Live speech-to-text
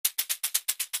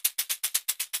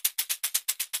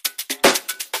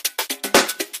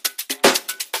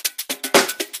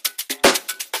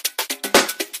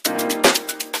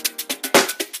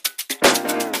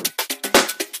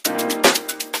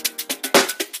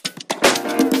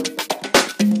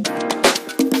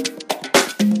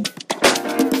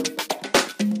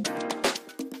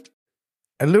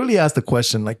I literally asked the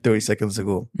question like 30 seconds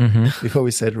ago before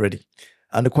we said ready.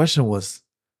 And the question was,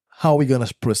 how are we going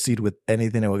to proceed with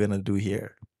anything that we're going to do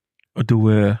here? Or do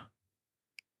we...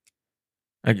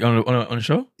 Like on the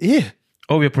show? Yeah.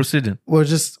 Oh, we're proceeding. We're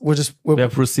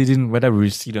proceeding, whether we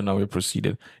recede or not, we're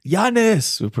proceeding.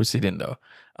 Giannis, we're proceeding though.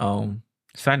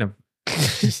 Sign him.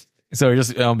 So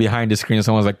just behind the screen,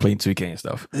 someone's like playing 2K and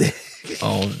stuff.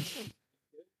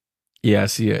 Yeah, I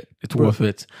see it. It's worth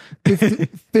it.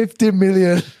 50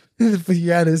 million for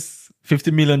Giannis.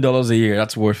 $50 million a year,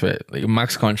 that's worth it. Like a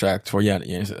max contract for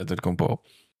Giannis at the compo.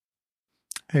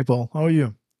 Hey, Paul, how are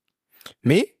you?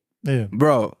 Me? Yeah.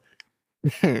 Bro.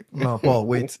 No, Paul,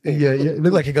 wait. Yeah, you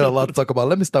look like you got a lot to talk about.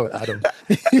 Let me start with Adam.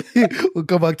 We'll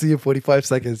come back to you in 45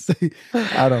 seconds.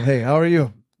 Adam, hey, how are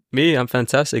you? Me, I'm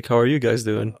fantastic. How are you guys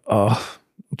doing? I'm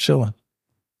chilling.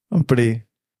 I'm pretty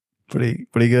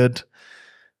good.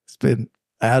 It's been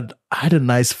I had a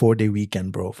nice 4-day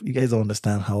weekend, bro. You guys don't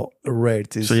understand how rare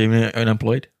it is. So you mean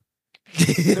unemployed?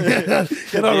 You're not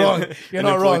wrong. You're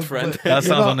not wrong. Friend. That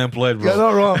sounds unemployed, bro. You're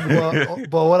not wrong.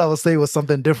 But what I was saying was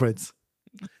something different.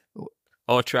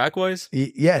 Oh, track-wise?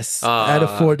 Yes. I had a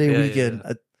 4-day weekend.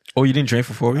 Yeah. Oh, you didn't train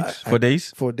for 4 weeks? 4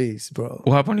 days? 4 days, bro.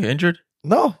 What happened? You injured?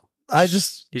 No. I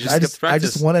just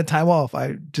wanted time off.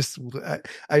 I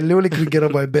literally couldn't get out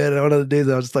of my bed. And one of the days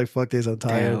I was just like, fuck this, I'm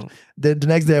tired. Damn. Then the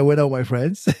next day I went out with my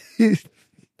friends.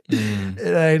 And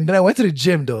then I went to the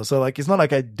gym though. So like it's not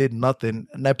like I did nothing.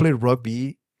 And I played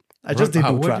rugby. I just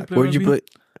didn't do track. Where'd you play?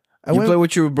 You play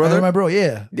with your brother? My bro,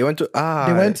 yeah. They went to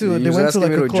they went to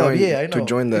like a club. Yeah, I know. To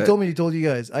join that. He told you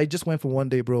guys. I just went for 1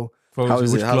 day, bro.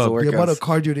 How's it? How's the workout? The amount of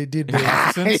cardio they did, bro.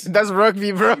 That's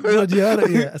rugby, bro.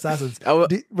 Assassins.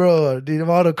 The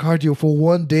amount of cardio for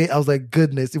 1 day, I was like,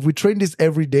 goodness, if we train this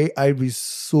every day, I'd be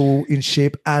so in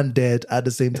shape and dead at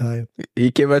the same time. He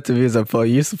came out to me as a Paul.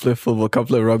 He used to play football, can't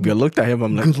play rugby. I looked at him,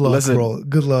 I'm like, good luck, listen, bro.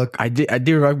 Good luck. I did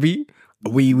rugby.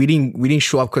 We didn't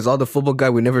show up because all the football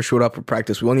guys, we never showed up for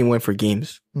practice. We only went for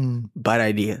games. Bad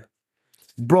idea.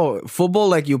 Bro, football,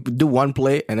 like you do one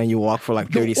play and then you walk for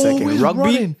like 30 seconds.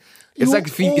 Rugby,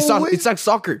 it's like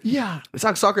soccer. Yeah. It's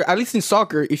like soccer. At least in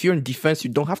soccer, if you're in defense,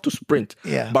 you don't have to sprint.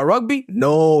 Yeah. But rugby,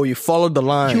 no, you follow the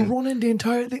line. You're running the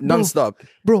entire thing. Non-stop.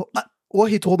 Bro,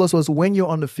 what he told us was when you're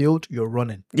on the field, you're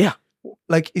running. Yeah.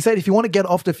 Like he said, if you want to get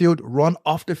off the field, run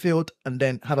off the field and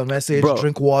then have a message,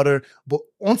 drink water. But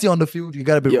once you're on the field, you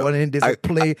gotta be running. There's a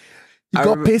play.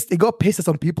 It got pissed at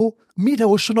some people. Me that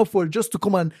was showing up for it just to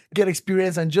come and get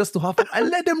experience and just to have fun. I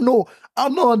let them know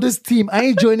I'm not on this team. I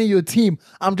ain't joining your team.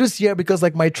 I'm just here because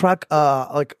like my track,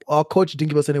 like our coach didn't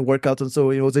give us any workouts, and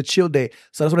so it was a chill day.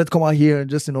 So I just wanted to come out here and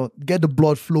just get the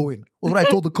blood flowing. Was what I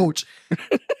told the coach.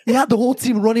 He had the whole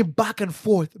team running back and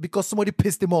forth because somebody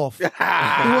pissed him off.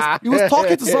 He was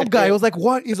talking to some guy. He was like,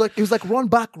 "What?" He was like, run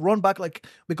back, like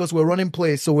because we're running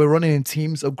plays, so we're running in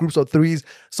teams of groups of threes.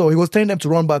 So he was telling them to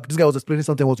run back. This guy was explaining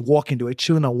something. Was walking. They were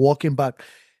chilling and walking back.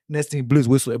 Next thing, he blew his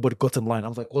whistle. Everybody got in line. I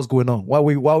was like, "What's going on? Why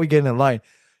are we getting in line?"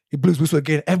 He blew his whistle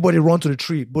again. Everybody run to the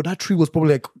tree, but that tree was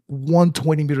probably like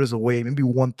 120 meters away, maybe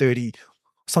 130,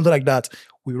 something like that.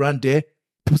 We ran there.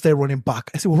 People started running back.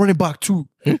 I said, we're running back too.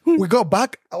 We got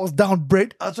back. I was down breath.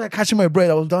 I was trying catching my breath.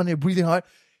 I was down here breathing hard.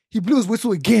 He blew his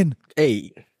whistle again.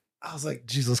 Hey. I was like,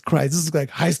 Jesus Christ, this is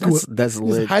like high school. That's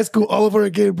lit. High school all over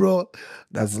again, bro.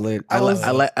 That's lit. I like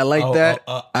that.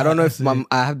 I don't know if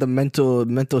I have the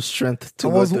mental strength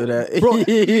to go through that. Bro,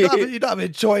 you don't have a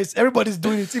choice. Everybody's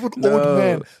doing it. It's even old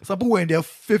men. Some people were in their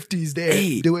 50s there.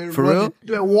 Hey, they were for running. real?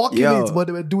 They were walking it, but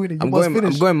they were doing it. I'm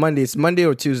going Monday. It's Monday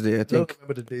or Tuesday, I think. I don't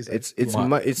remember the days. It's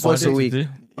twice a week.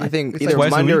 I think It's either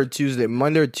like Monday or Tuesday.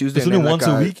 Monday or Tuesday. It's only once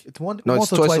a week? It's it's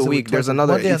twice a week. There's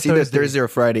another. It's either Thursday or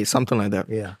Friday, something like that.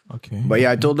 Yeah. Okay. But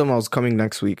yeah, I told them I was coming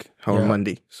next week or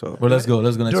Monday. So well, let's go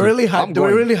next They're week. really hyped. They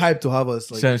were really hyped to have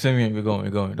us. Like, Same here. We're going.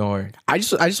 Don't worry. I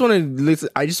just want to listen.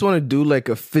 I just want to do like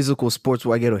a physical sports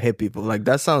where I get to hit people. Like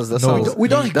that sounds. we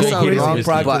don't that go sounds crazy wrong, in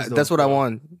practice. but though. that's what I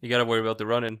want. You gotta worry about the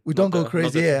running. We don't go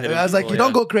crazy. I was like, you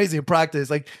don't go crazy in practice.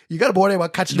 Like you gotta worry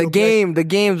about catching the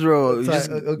games, bro.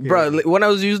 Okay. Bro, like, when I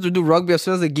was used to do rugby, as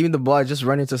soon as they give me the ball, I just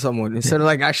run into someone instead of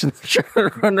like actually trying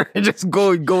to run and just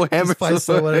go hammer fight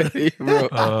someone. bro.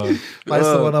 Find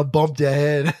someone to bump their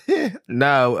head.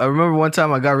 No, I remember one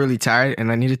time I got really tired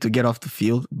and I needed to get off the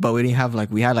field, but we didn't have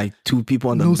we had like 2 people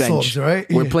on the bench. Subs, right?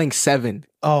 We're playing 7.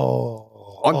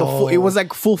 On the full, it was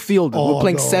like full field. We're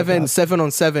playing no, 7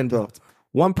 on 7, bro.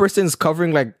 One person's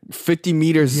covering like 50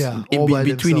 meters in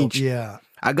between each. Yeah.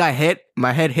 I got hit.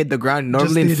 My head hit the ground.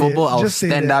 Normally in football, I'll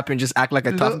stand up and just act like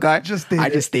a tough guy. I just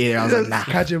stay there. I was like, nah.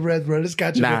 Catch your breath, bro. Just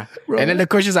catch your breath. Bro. And then the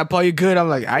coach is like, Paul, you good? I'm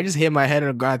like, I just hit my head on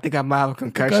the ground. I think I might have a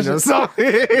concussion or something.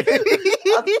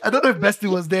 I don't know if Bestie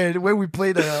was there when we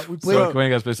played. So, when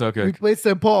you guys play soccer? We played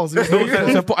St. Paul's.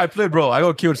 I played, bro. I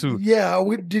got killed too. Yeah,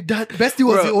 we did that. Bestie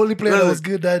was the only player that was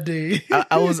good that day.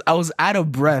 I was out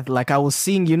of breath. Like I was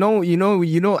seeing,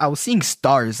 I was seeing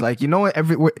stars. Like,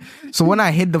 everywhere. So when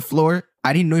I hit the floor,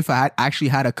 I didn't know if I actually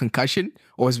had a concussion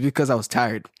or it's because I was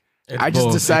tired. I just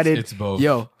decided, it's both.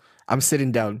 Yo, I'm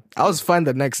sitting down. I was fine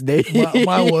the next day.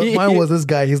 Mine was this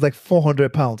guy. He's like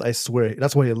 400 pounds. I swear.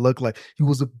 That's what he looked like. He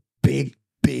was a big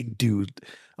dude.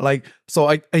 Like, so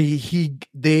I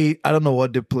don't know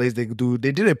what the plays they do.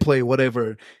 They didn't play,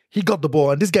 whatever. He got the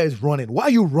ball and this guy is running. Why are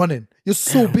you running? You're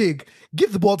so big.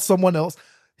 Give the ball to someone else.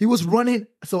 He was running,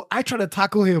 so I try to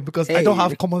tackle him because I don't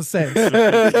have common sense.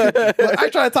 But I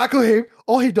try to tackle him.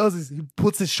 All he does is he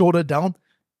puts his shoulder down,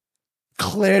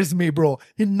 clears me, bro.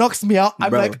 He knocks me out.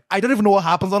 I'm like, I don't even know what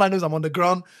happens. All I know is I'm on the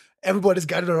ground. Everybody's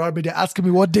gathered around me. They're asking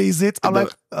me what day is it. I'm like,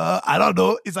 I don't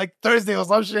know. It's like Thursday or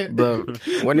some shit. Bro,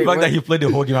 that he played the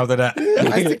whole game after that.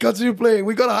 I still continue playing.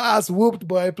 We got our ass whooped,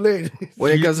 but I played.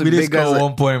 When it comes to we did big guys, score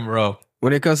 1 point, bro.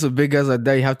 When it comes to big guys like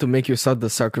that, you have to make yourself the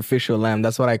sacrificial lamb.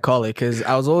 That's what I call it. Because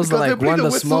I was always Because like one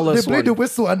of the smallest. They played the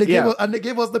whistle and they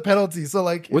gave us the penalty. So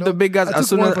like with the big guys, as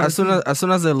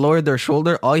soon as they lower their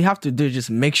shoulder, all you have to do is just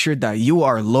make sure that you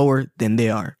are lower than they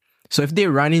are. So if they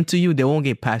run into you, they won't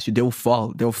get past you. They'll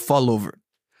fall. They'll fall over.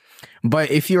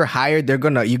 But if you're higher, you're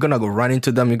gonna go run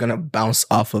into them. You're gonna bounce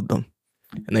off of them,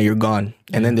 and then you're gone.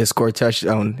 And then they score a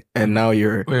touchdown, and now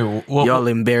you're all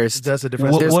embarrassed. That's a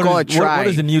difference. What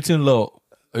is the Newton law?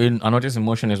 Unconscious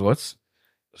emotion is what?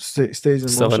 Stays in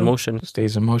Still motion. in motion.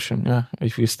 Stays in motion. Yeah.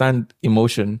 If you stand in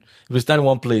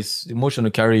one place, emotion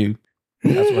will carry you.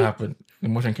 That's what happened.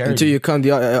 Emotion carries Until you. you come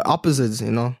the opposites,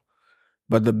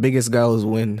 But the biggest guy was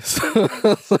win.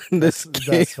 This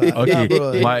game. Okay,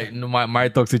 Yeah, bro. my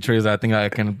toxic trait is I think I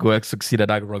can go succeed at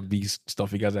that rugby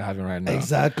stuff you guys are having right now.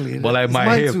 Exactly. But like it's my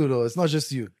mine hip, too, though. It's not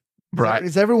just you. right?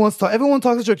 It's everyone talks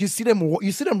to truck. You see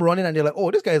them running, and they're like,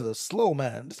 "Oh, this guy is a slow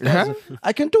man. This guy's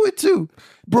I can do it too,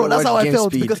 bro." So That's what how I game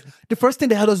felt speed? because the first thing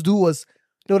they had us do was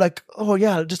they were like, "Oh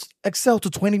yeah, just excel to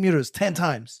 20 meters 10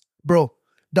 times, bro."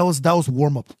 That was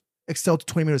warm up. Excel to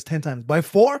 20 meters 10 times. By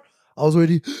 4, I was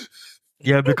already.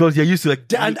 Yeah, because you're used to like,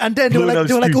 And then they were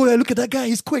like, "Oh yeah, look at that guy.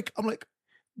 He's quick." I'm like,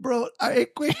 "Bro, I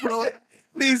ain't quick, bro."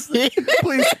 Please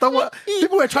stop.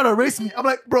 People were trying to race me. I'm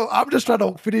like, bro, I'm just trying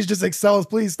to finish this Excel.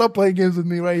 Please stop playing games with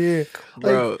me right here.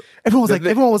 Like, Bro,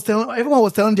 everyone was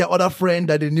telling their other friend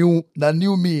that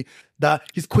knew me that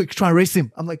he's quick, trying to race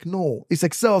him. I'm like, no, it's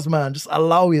Excels, man. Just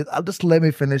allow it. Just let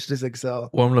me finish this Excel.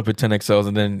 warm up with 10 XLs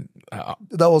and then.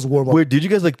 That was warm up. Wait, did you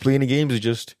guys like play any games? Or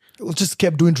just We just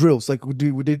kept doing drills. Like we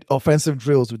did offensive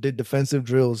drills, we did defensive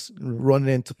drills, running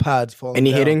into pads.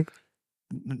 any hitting?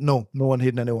 No one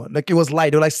hitting anyone. Like it was light.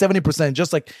 They were like 70%.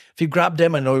 Just like if you grab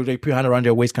them and they put your hand around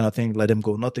their waist kind of thing, let them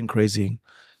go. Nothing crazy.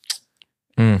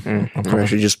 I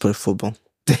should just play football.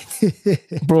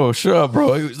 bro, sure,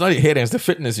 bro. It's not hitting, it's the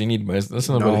fitness you need, man. That's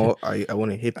not about No, I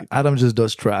want to hit people. Adam just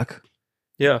does track.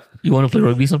 Yeah. You want to play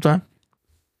rugby sometime?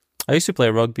 I used to play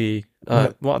rugby.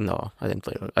 Well, no, I didn't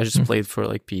play. I just played for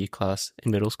like PE class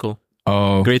in middle school.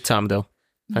 Oh, Great time though.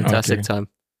 Fantastic Okay. time.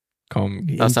 come.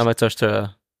 Last time I touched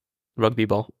a rugby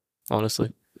ball,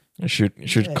 honestly. You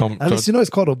should come. At least you know it's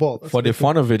called a ball. That's For the good.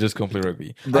 fun of it, just come play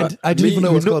rugby. I didn't even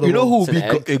know it was called a You know ball. who would be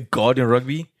It's an a god in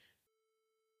rugby?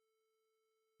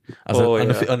 On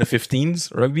the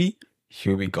 15s rugby, he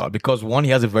will be god because one, he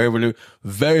has a very,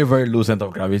 very, very low center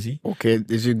of gravity. Okay,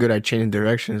 is you good at changing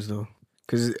directions though?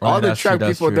 Because Right, all the that's true, track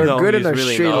that's people, true. they're No, good in he's a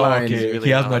really straight not. line. Okay. Okay, really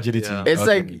he has not, no agility. yeah.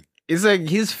 It's like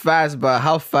he's fast, but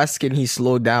how fast can he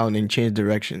slow down and change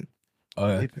direction? Oh,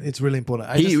 yeah. It's really important.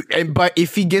 But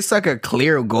if he gets like a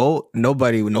clear goal, no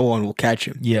one will catch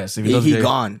him. Yes, if He doesn't-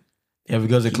 gone. Yeah,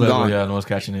 because the clever, gone. yeah, no one's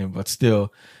catching him. But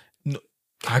still, no,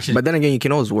 actually, But then again, you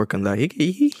can always work on that.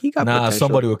 He got potential.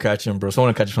 somebody will catch him, bro. Someone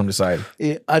will catch him from the side.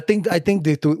 I think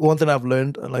one thing I've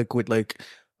learned, like with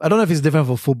I don't know if it's different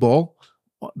for football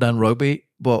than rugby,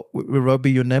 but with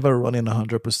rugby you're never running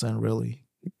 100% really.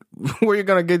 Where you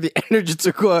gonna get the energy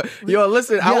to go? Yo,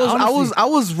 listen, honestly. I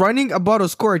was running about to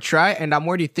score a try, and I'm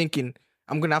already thinking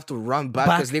I'm gonna have to run back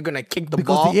because they're gonna kick the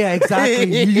ball. Yeah,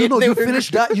 exactly. You finish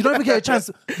that, you don't even get a chance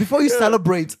before you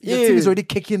celebrate. Your team is already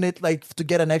kicking it like to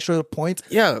get an extra point.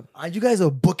 Yeah. And you guys are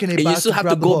booking it And back. you still have to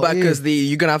grab the go ball. back Yeah. because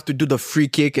you're gonna have to do the free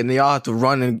kick, and they all have to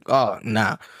run and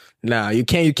nah. Nah, you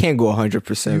can't go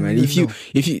 100%, man. If you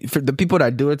for the people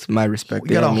that do it, my respect.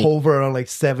 You gotta hover around like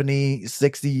 70,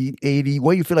 60, 80,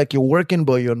 where you feel like you're working,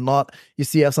 but you're not. You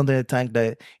see, you have something in the tank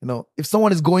that, if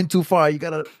someone is going too far, you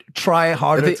gotta try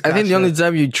harder. I think the only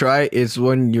time you try is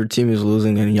when your team is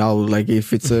losing and y'all, like,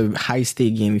 if it's a high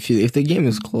stake game, if the game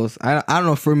is close. I don't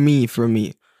know, for me,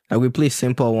 like, we play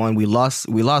simple one. We lost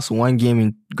one game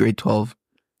in grade 12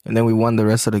 and then we won the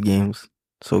rest of the games.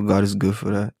 So God is good for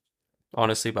that.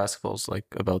 Honestly, basketball's like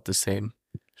about the same,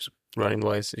 just running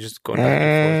wise. It's just going back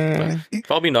and forth. But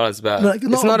probably not as bad.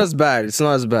 It's not as bad. It's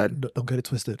not as bad. Don't get it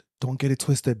twisted. Don't get it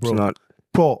twisted, bro. It's not.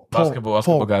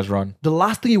 Basketball guys run. The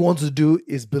last thing you want to do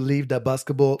is believe that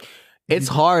basketball. It's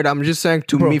hard. I'm just saying,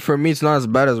 for me, it's not as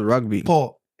bad as rugby.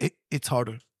 Paul, it's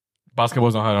harder.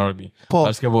 Basketball's not hard on rugby. Paul,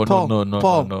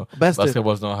 no.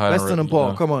 Basketball's not hard on rugby. Beston and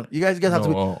Paul, come on. You guys have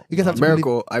to. You guys have to.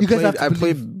 Miracle. I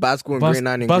played basketball in grade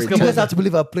 9 and grade 10. You guys have to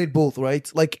believe I played both,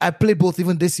 right? Like, I played both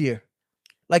even this year.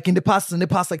 Like, in the past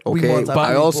like 3 months.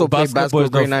 I also played basketball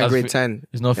grade 9, grade 10.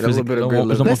 It's not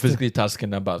more physically tasking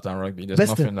than rugby. There's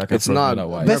nothing like it's not.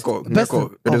 Miracle.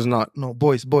 It is not. No,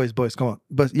 boys, come on.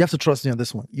 But you have to trust me on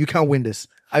this one. You can't win this.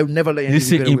 I would never let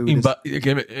anybody get away with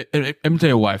this. Let me tell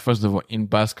you why. First of all, in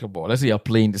basketball, let's say you're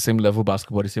playing the same level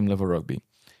basketball, the same level rugby.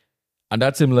 And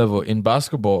that same level in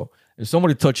basketball, if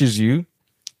somebody touches you,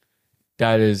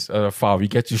 that is a foul. You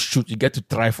get to shoot. You get to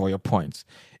try for your points.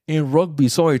 In rugby,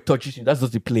 somebody touches you. That's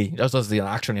just the play. That's just the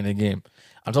action in the game.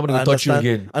 And somebody will touch you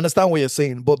again. I understand what you're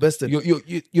saying, but Beston, you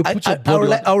put your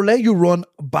body. I'll let you run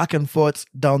back and forth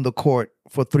down the court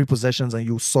for 3 possessions and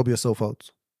you sub yourself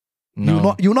out.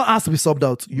 No. You're not asked to be subbed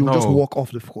out. You just walk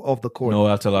off the court. No,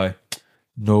 that's a lie.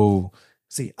 No.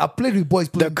 See, I played with boys.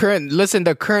 The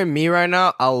current me right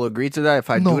now, I'll agree to that. If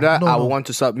I do that, I will want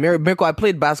to sub. Miracle, I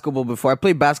played basketball before. I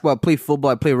played basketball, I played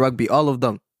football, I played rugby, all of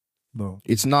them. No,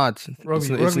 it's not.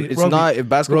 Rugby, it's not. If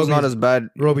basketball's not as bad,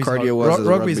 cardio was.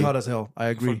 Rugby's hard as hell. I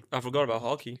agree. I forgot about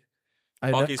hockey.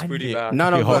 Hockey's pretty bad.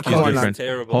 No, hockey's different.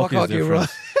 Terrible. Hockey is different.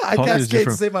 I can't skate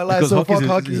to save my life, so fuck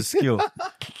hockey. Is a skill.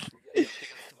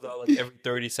 Like every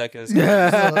 30 seconds.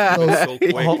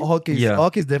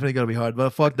 Hockey's definitely gonna be hard,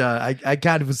 but fuck that. I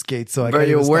can't even skate, so I can't.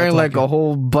 You're wearing like a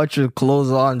whole bunch of clothes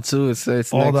on too. It's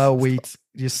all that weight.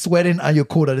 You're sweating and you're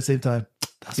cold at the same time.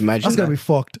 That's gonna be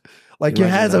fucked. Like, your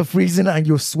hands are freezing and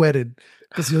you're sweating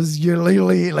because you're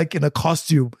literally like in a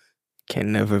costume.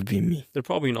 Can never be me. They're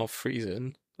probably not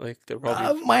freezing. Like, they're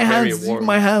probably my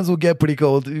hands will get pretty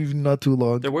cold if not too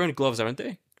long. They're wearing gloves, aren't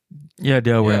they? Yeah,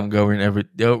 they're wearing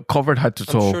they're covered head to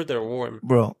toe. I'm sure they're warm,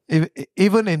 bro.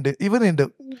 Even in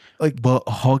the but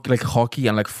hockey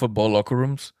and like football locker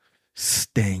rooms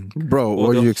stink, bro.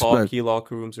 What do you expect? Hockey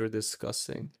locker rooms are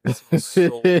disgusting.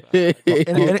 So bad.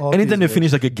 Anytime they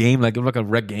finish like a game, like a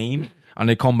rec game, and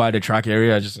they come by the track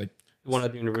area, just like one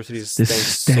of the universities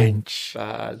stench so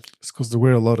bad. It's because they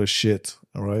wear a lot of shit.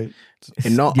 All right,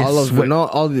 and not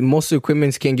all the most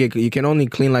equipments can get. You can only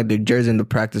clean like the jersey and the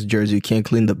practice jersey. You can't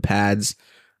clean the pads.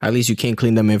 At least you can't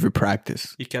clean them every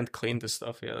practice. You can't clean the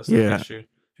stuff. Yeah, that's the issue.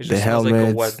 The helmets,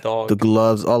 like a wet dog. The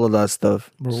gloves, all of that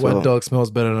stuff. Bro, wet dog smells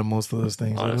better than most of those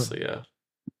things. Honestly, yeah.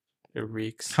 It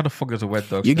reeks. How the fuck is a wet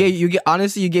dog? You get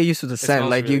honestly, you get used to the scent.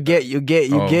 Like really you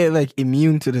get like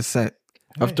immune to the scent.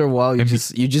 Right. After a while,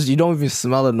 you don't even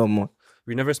smell it no more.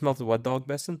 We never smelled the wet dog,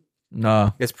 Besson?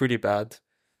 Nah. It's pretty bad.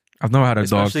 I've never had a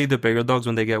dog. Especially the bigger dogs,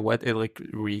 when they get wet, it like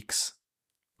reeks.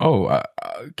 Oh,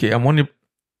 okay. I'm wondering.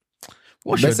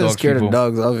 What's your dog, scared of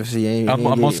dogs, obviously. I'm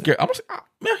not scared.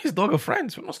 Man, his dog are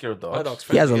friends. We're not scared of dogs.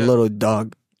 He has a little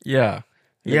dog. Yeah.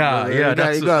 Yeah.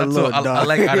 You got a little dog. I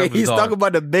like Adam's He's talking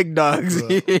about the big dogs.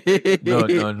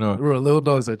 No. Bro, little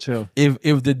dogs are chill.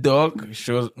 If the dog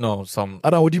shows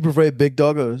Adam, would you prefer a big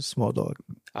dog or a small dog?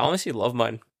 I honestly love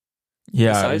mine.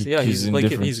 Yeah.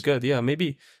 He's good. Yeah,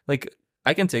 maybe like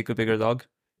I can take a bigger dog.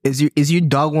 Is your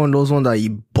dog one of those ones that he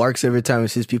barks every time he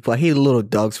sees people? I hate little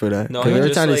dogs for that. No,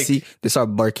 every time they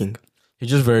start barking. He's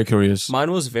just very curious.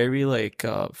 Mine was very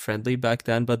friendly back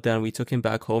then, but then we took him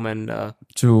back home and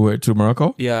to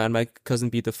Morocco. Yeah, and my cousin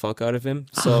beat the fuck out of him.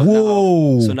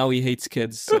 So now he hates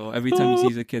kids. So every time he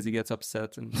sees the kids, he gets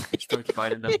upset and starts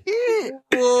biting them.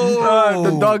 Whoa!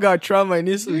 The dog got trauma and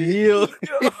needs to heal.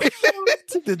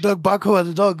 The dog back home and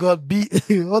the dog got beat.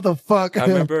 What the fuck? I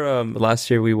remember last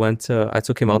year we went. I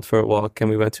took him out for a walk and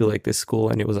we went to like this school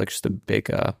and it was like just a big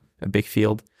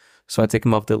field. So I take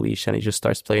him off the leash and he just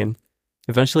starts playing.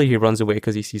 Eventually, he runs away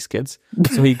because he sees kids.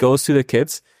 So he goes to the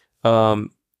kids.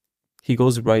 He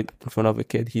goes right in front of a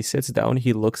kid. He sits down.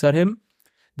 He looks at him.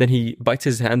 Then he bites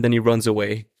his hand. Then he runs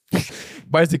away.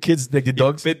 Why is the kids like the He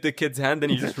dogs? bit the kid's hand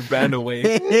and he just ran away.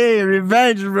 Hey,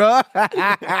 revenge, bro.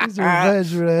 It's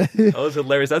revenge, man. That was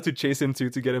hilarious. I had to chase him to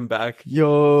get him back.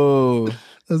 Yo.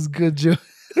 That's good, Joe.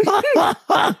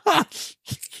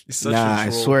 He's such Nah, a I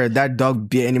troll. swear, if that dog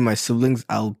bit any of my siblings,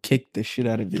 I'll kick the shit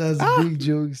out of it. That's big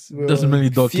jokes, bro. Doesn't many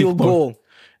dog Field kick goal.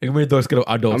 Like many dogs scared of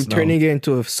adults I'm now. turning it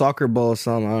into a soccer ball or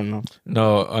something. I don't know.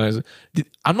 No, honestly.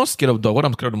 I'm not scared of dog. What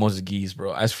I'm scared of the most is geese,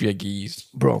 bro. I fear geese.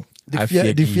 Bro. I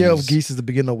The fear of geese. geese is the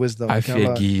beginning of wisdom. I can't fear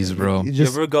lie. geese, bro. You You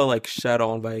just ever got like shat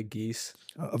on by a geese?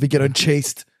 we getting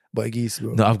chased by geese,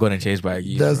 bro. No, I've gotten chased by a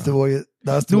geese. That's bro. the way.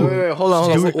 That's the Wait, way. wait, hold on,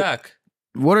 Chase hold it on. back.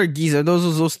 What are geese? Are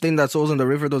those things that's always in the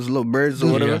river? Those little birds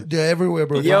or whatever? They're everywhere,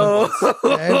 bro. Yo,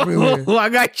 They're everywhere. I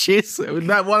got chased.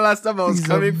 That one last time I was He's a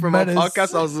coming from a menace.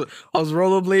 podcast, I was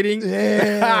rollerblading.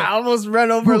 Yeah. I almost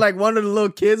ran over like one of the little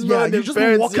kids, bro. Yeah, and you're their just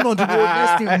parents- walking on the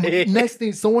road. Next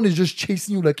thing, someone is just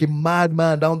chasing you like a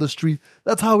madman down the street.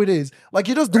 That's how it is. Like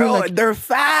you're just doing Bro, like they're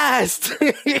fast.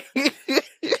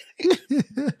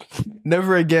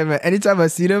 Never again, man. Anytime I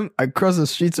see them, I cross the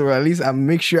streets or at least I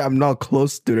make sure I'm not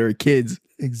close to their kids.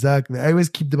 exactly. I always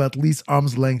keep them at least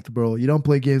arm's length, bro. You don't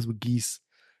play games with geese.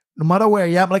 No matter where I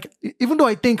am, like even though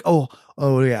I think, oh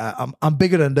yeah, I'm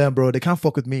bigger than them, bro. They can't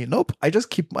fuck with me. Nope. I just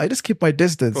keep my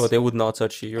distance. Bro, they would not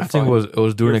touch you. You're I fine. think it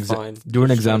was during You're fine. during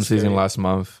Just exam don't season scare. last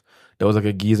month. There was like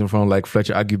a geese in front of like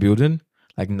Fletcher Aggie building,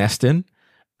 like nesting,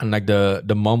 and like the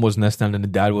mom was nesting and the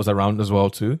dad was around as well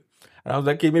too. And I was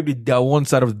like, okay, maybe that one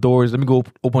side of the doors. Let me go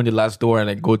open the last door and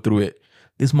like go through it.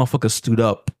 This motherfucker stood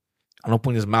up and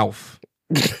opened his mouth,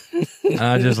 and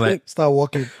I just like Start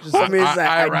walking. Just, I mean, it's like,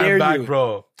 I ran dare back, you.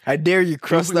 bro. I dare you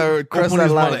cross Open that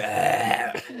his line.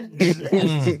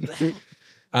 mouth,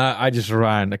 I just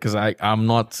ran because I'm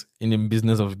not in the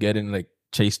business of getting like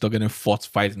chased or getting fought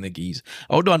fighting the geese.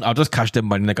 Although I'll just catch them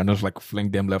by the neck and just like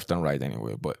fling them left and right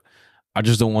anyway. But I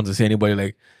just don't want to see anybody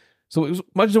like. So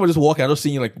imagine someone just walking, I just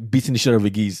seeing you like beating the shit out of a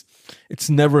geese. It's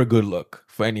never a good look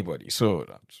for anybody. So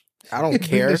I don't Beat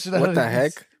care. the shit out What of the geese.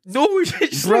 heck? no, it's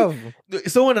just Bro, like,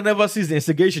 someone that never sees the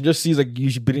instigation just sees like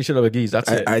you beating shit out of a geese.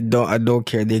 That's it. I don't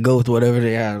care. They go with whatever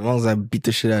they have. As long as I beat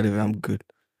the shit out of it, I'm good.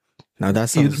 Now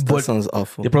that but sounds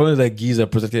awful. The problem is that geese are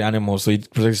protected animals, so you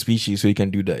protect species, so you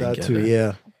can do that. that You too, can't,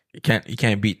 yeah. You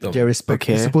can't beat them. Get respect.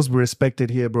 Okay. You're supposed to be respected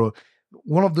here, bro.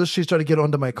 One of those shits tried to get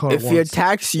under my car If once he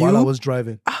attacks while I you, was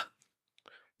driving.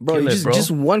 bro, kill you it, bro.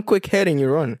 just one quick head and you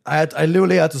run. I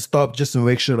literally had to stop just to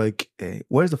make sure, like, hey,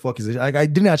 where the fuck is it? Like, I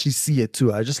didn't actually see it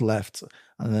too. I just left,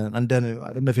 and then I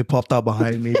don't know if it popped out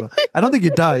behind me, but I don't think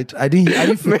it died. I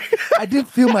didn't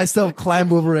feel myself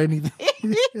climb over anything.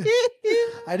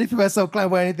 I didn't feel myself climb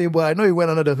over anything, but I know he went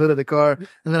under the hood of the car,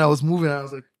 and then I was moving. And I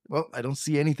was like, well, I don't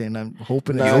see anything. I'm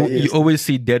hoping Nah, it's You always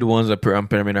see dead ones on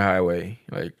Pyramid Highway,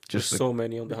 like There's just like, so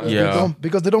many on the highway. Yeah.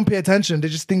 because they don't pay attention. They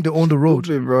just think they own the road.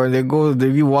 Stupid, bro. They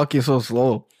be walking so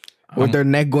slow with their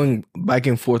neck going back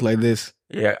and forth like this.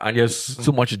 yeah, and you're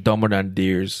so much dumber than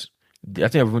deers. I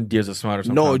think everyone deers are smarter.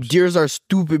 Sometimes. No, deers are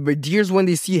stupid, but deers when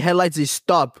they see headlights, they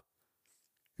stop.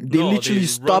 They No, literally they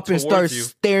stop run and start towards you.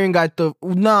 staring at the.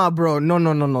 Nah, bro.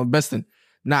 No. Beston.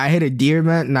 Nah, I hit a deer,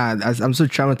 man. Nah, I'm so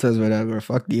traumatized by that, bro.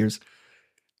 Fuck deers.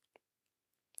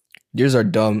 Deers are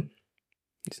dumb.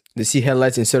 They see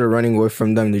headlights instead of running away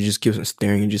from them. They just keep on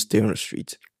staring and just stay on the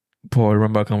streets. Paul,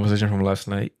 remember our conversation from last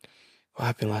night? What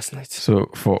happened last night? So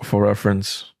for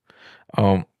reference,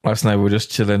 last night we were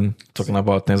just chilling, talking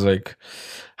about things like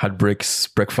heartbreaks,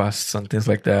 breakfasts, and things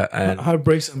like that. And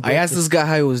Heartbreaks. And I asked this guy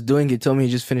how he was doing. He told me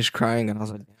he just finished crying, and I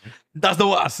was like, that's not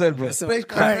what I said, bro. Breakfast.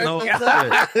 That's not what I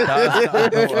said.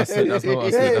 That's not what I said. That's not what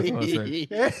I said.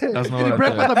 That's not what I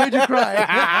Breakfast said. that made you cry.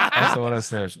 That's not what I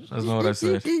said. That's not what I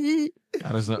said.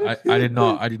 I did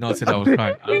not say that I was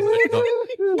crying.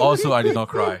 I did not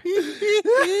cry.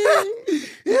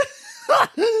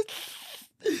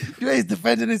 You know, he's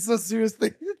defending it so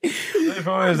seriously. The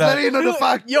problem is He's letting that you know the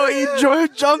fact. yo, he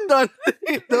jumped on.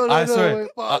 No, I swear, wait,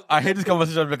 fuck. I hate this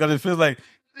conversation because it feels like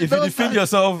if you defend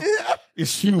yourself,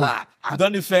 it's true. If you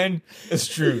don't defend, it's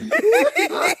true.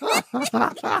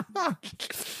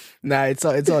 Nah, it's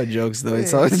all jokes though.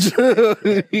 It's all jokes.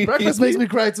 Breakfast makes me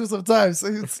cry too sometimes. So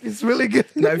it's really good.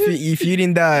 Nah, if you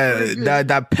eating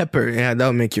that pepper, yeah,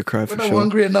 that'll make you cry for When I'm sure.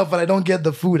 hungry enough and I don't get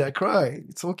the food, I cry.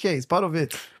 It's okay. It's part of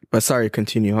it. But sorry,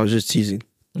 continue. I was just teasing.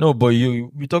 No, but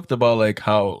we talked about like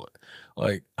how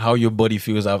your body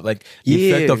feels out, like the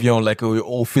Yeah. effect of your like your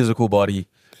whole physical body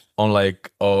on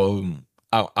like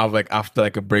after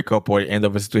like a breakup or the end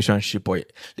of a situationship or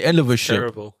the end of a ship.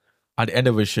 Terrible. At the end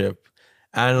of a ship,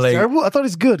 And like terrible. I thought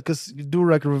it's good because you do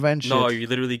like revenge. No, shit. you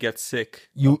literally get sick.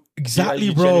 you exactly,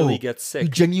 you bro. genuinely get sick. You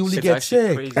genuinely It's get actually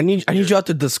sick. crazy. I need y'all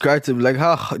to describe to me, like,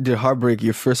 how did heartbreak,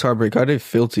 your first heartbreak, how did it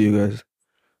feel to you guys?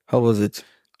 How was it?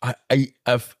 I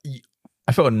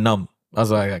felt numb. I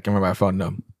was like, I can remember I felt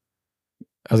numb.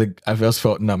 I was like, I just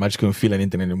felt numb. I just couldn't feel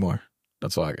anything anymore.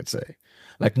 That's all I could say.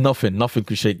 Like nothing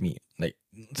could shake me. Like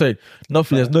sorry,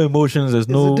 nothing. There's no emotions. There's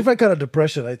It's no. a different kind of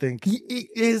depression, I think.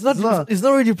 It's not. It's not. It's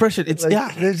not really depression. It's Like,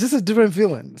 yeah. It's just a different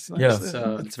feeling. It's not Yeah. just-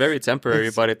 It's very temporary,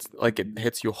 but it's like it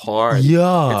hits you hard. It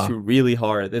Yeah. hits you really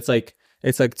hard. It's like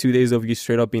 2 days of you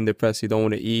straight up being depressed. You don't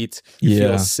want to eat. You Yeah.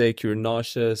 feel sick. You're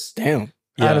nauseous. Damn.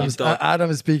 Yeah. Adam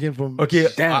is speaking from. Okay,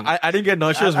 Damn. I didn't get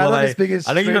nauseous, I but don't like, speak it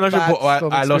I didn't get straight nauseous, back but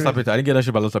from I lost experience. appetite. I didn't get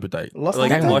nauseous, but I lost appetite. Lost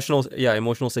Like appetite?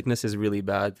 emotional sickness is really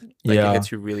bad. Like Yeah. it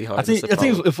hits you really hard. I think That's the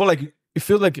problem. it felt like it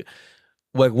feels like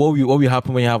what will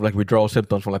happen when you have like withdrawal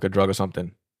symptoms from like a drug or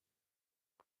something.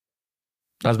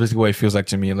 That's basically what it feels like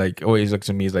to me. Like what it's like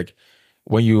to me is like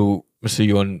when you say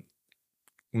you're on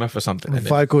meth or something, and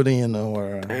then, Vicodin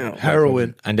or Damn.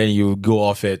 heroin. and then you go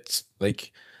off it.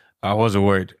 Like what's the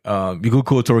word? You go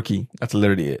cold turkey. That's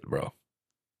literally it, bro.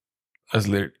 That's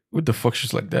literally what the fuck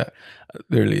shit's like that.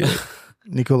 Literally it.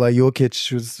 Nikola Jokic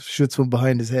shoots from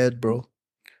behind his head, bro.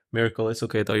 Miracle, it's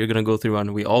okay though. You're gonna go through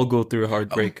one. We all go through a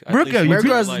heartbreak. At Miracle, least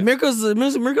you once in our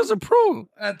Miracle's life. a pro.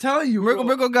 I'm telling you,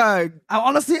 Miracle guy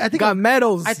honestly, I think got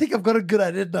medals. I've gotten good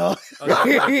at it now.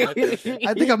 Okay.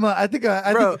 I think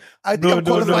Bro, I'm no,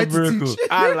 qualified to Miracle. teach.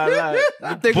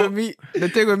 The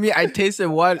thing with me, I tasted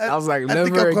one. I was like, I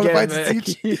think never I'm qualified again, to man.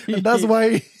 teach, and that's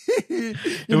why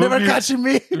you're never me- catching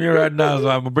me. Me right now,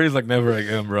 so my brain's like never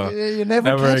again, bro. You're never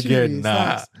Never catching me. again. It's Nah,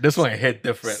 not- this one hit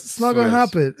different. It's not gonna Swears.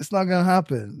 happen. It's not gonna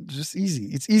happen. Just easy.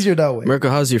 It's easier that way. Miracle,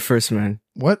 how's your first, man?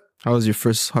 What? How was your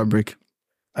first heartbreak?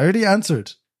 I already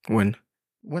answered. When?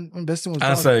 When Beston was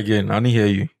Answer again. I didn't hear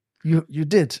you. You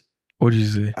did. What did you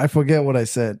say? I forget what I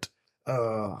said.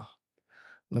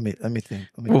 Let me think.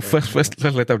 Well, first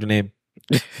let out the name.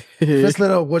 First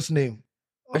letter of what's name?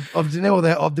 Of the name of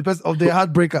the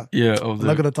heartbreaker. Yeah, I'm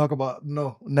not gonna talk about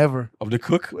never. of the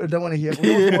cook. We don't want to hear.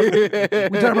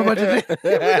 We don't remember the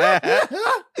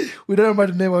name. We don't remember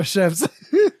the name of chefs.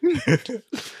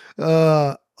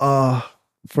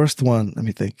 First one. Let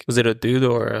me think. Was it a dude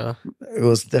or It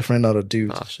was definitely not a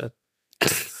dude. oh shit?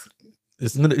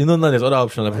 It's not, there's other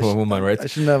options like for a woman, right? I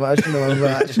shouldn't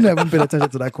have paid attention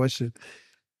to that question.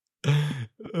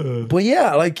 But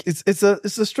yeah, like it's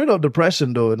a straight up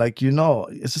depression though. Like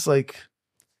it's just like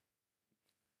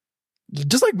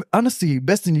honestly,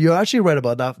 Bestin, you're actually right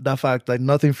about that fact. Like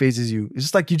nothing phases you. It's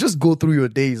just like you just go through your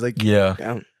days. Like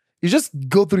Yeah, you just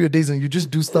go through your days and you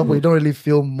just do stuff where you don't really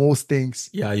feel most things.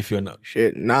 yeah. If you're not,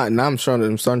 Shit. Now I'm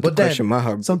starting to But then, question my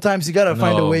heart. sometimes you gotta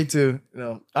find a No. way to,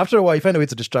 after a while, you find a way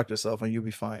to distract yourself and you'll be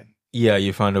fine. yeah,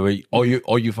 you find a way, or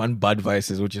you find bad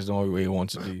vices, which is the only way you want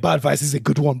to do. Bad Vices is a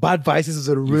good one. Bad Vices is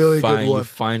a really good You one.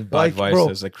 find bad Like, bro,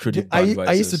 vices, like pretty bad vices.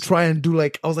 I used to try and do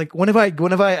like I was like whenever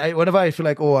I feel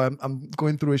like I'm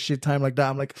going through a shit time like that,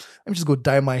 I'm like, let me just go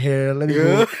dye my hair. Let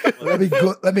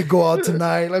me go out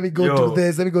tonight. Let me go Yo, do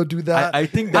this. Let me go do that. I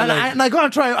think that and I go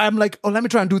and try. I'm like, let me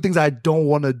try and do things I don't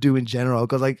want to do in general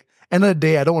because like end of the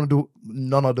day I don't want to do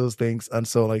none of those things, and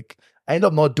so like I end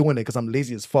up not doing it because I'm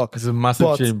lazy as fuck. it's a massive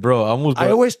But change, bro. I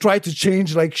always try to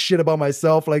change like shit about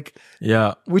myself, like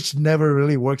yeah. which never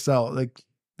really works out. Like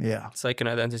yeah. It's like an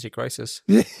identity crisis.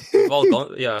 We've all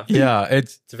gone, yeah. Yeah,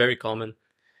 it's. It's very common.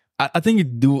 I think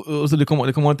it do. Also, the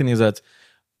common thing is that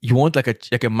you want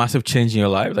like a massive change in your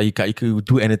life. Like you could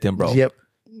do anything, bro. Yep.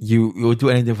 You'll do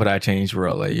anything for that change,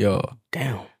 bro. Like yo,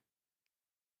 Damn.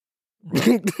 no. He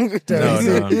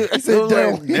said,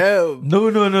 damn. Damn.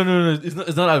 no. It's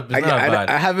not that bad,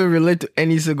 I haven't related to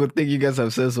any single thing you guys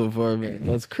have said so far, man.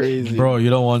 That's crazy, bro. You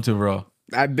don't want to, bro.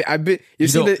 I bet You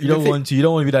don't want to. You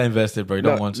don't want to be that invested, bro. You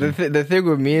don't want to. The thing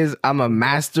with me is I'm a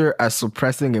master at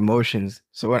suppressing emotions.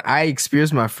 So when I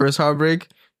experienced my first heartbreak,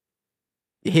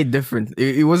 it hit different.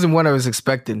 It wasn't what I was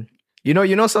expecting. You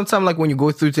know, sometimes like when you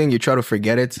go through things, you try to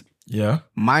forget it. Yeah.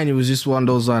 Mine, it was just one of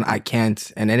those I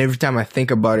can't. And then every time I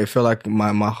think about it, I feel like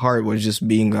my heart was just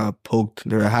being poked.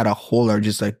 There, I had a hole or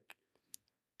just like,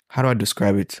 how do I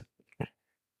describe it?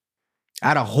 I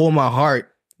had a hole in my heart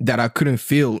that I couldn't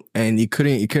feel, and it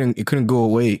couldn't go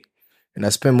away. And I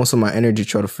spent most of my energy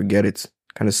trying to forget it.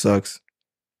 Kind of sucks.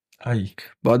 Aye.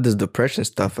 But this depression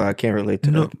stuff, I can't relate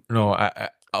to that.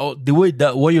 No. The way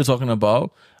that what you're talking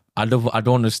about, I don't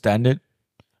understand it.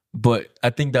 But I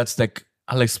think that's like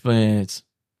I'll explain it.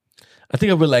 I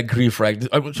think I will like grief, right?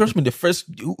 Trust me, the first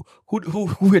who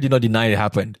here did not deny it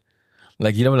happened.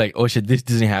 Like, you know, like, oh shit, this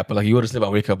didn't happen. Like, you go to sleep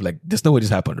and wake up, like, there's no way this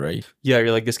happened, right? Yeah,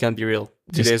 you're like, this can't be real.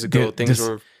 2 days ago, things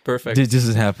were perfect. This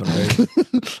doesn't happen, right?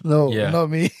 No,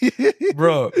 not me.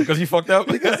 Bro, because you fucked up?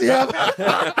 Because he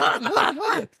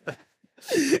happened.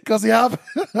 Because he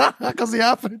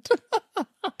happened.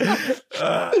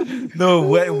 No,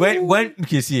 when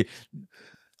okay, see,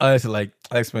 I was like,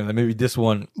 I explain that maybe this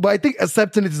one. But I think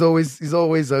accepting it is always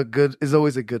a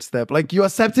good step. Like you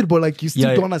accept it, but like you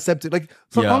still don't accept it. Like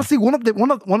so honestly, one of the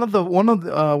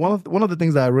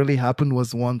things that really happened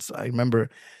was once I remember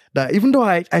that even though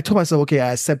I told myself, okay,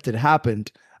 I accept it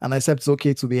happened, and I accept it's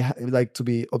okay to be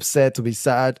upset, to be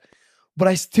sad, but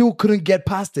I still couldn't get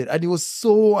past it, and it was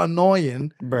so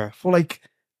annoying, bruh, for like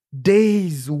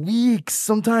days, weeks,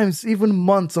 sometimes even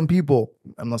months. Some people,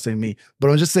 I'm not saying me, but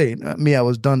I'm just saying me, I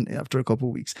was done after a couple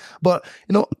of weeks. But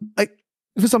you know, like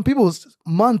for some people, it's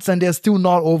months and they're still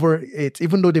not over it,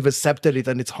 even though they've accepted it,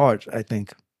 and it's hard, I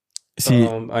think. See,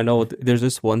 I know there's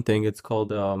this one thing, it's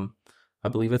called I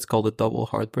believe it's called a double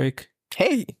heartbreak.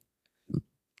 Hey,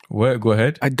 where? Go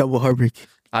ahead. a double heartbreak.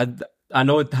 I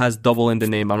know it has double in the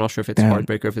name. I'm not sure if it's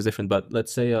heartbreak or if it's different, but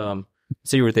let's say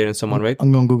you were dating someone, right?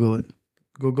 I'm gonna Google it.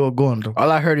 Go on. Though.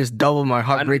 All I heard is double. My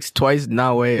heart breaks twice.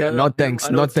 No way. Yeah, no thanks.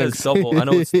 No thanks. Double. I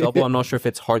know it's double. I'm not sure if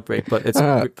it's heartbreak, but it's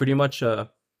pretty much.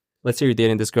 Let's say you're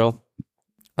dating this girl.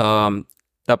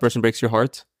 That person breaks your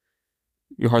heart.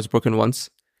 Your heart's broken once.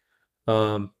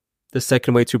 The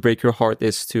second way to break your heart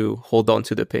is to hold on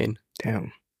to the pain.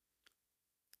 Damn.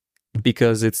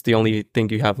 Because it's the only thing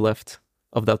you have left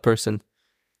of that person.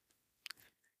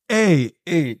 Hey,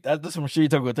 that's some shit you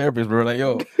talk about therapists, bro. Like,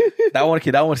 yo,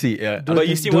 that one, see, yeah. But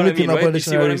you see what I mean, right? You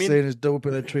see what I mean? Saying it's double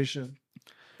penetration.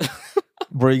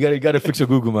 Bro, you gotta fix your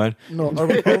Google, man. No,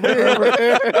 hey,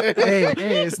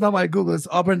 it's not my Google. It's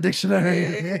Urban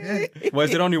Dictionary. Why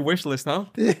is it on your wish list, huh?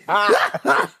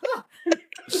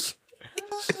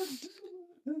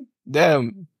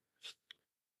 Damn.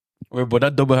 Wait, but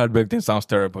that double heartbreak thing sounds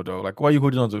terrible, though. Like, why are you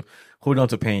holding on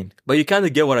to pain? But you kind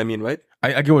of get what I mean, right?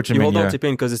 I get what you mean. You hold on to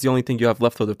pain because it's the only thing you have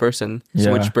left of the person,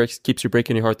 so which keeps you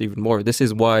breaking your heart even more. This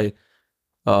is why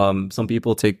some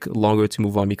people take longer to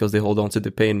move on, because they hold on to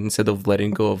the pain instead of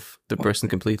letting go of the person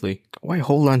completely. Why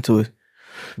hold on to it?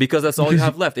 Because that's all you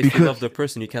have left. If you love the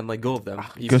person, you can't let go of them.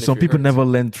 Because some people never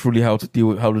learn truly how to deal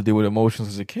with emotions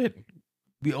as a kid.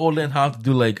 We all learn how to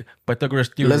do like Pythagoras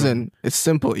theorem. Listen, it's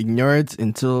simple. Ignore it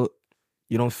until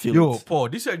you don't feel it. Yo, Paul,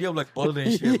 this idea of like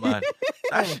bottling shit, man.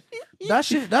 That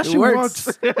shit works.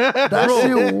 That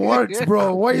shit works,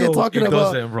 bro. What are you talking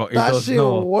about? Doesn't, bro. That shit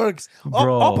works.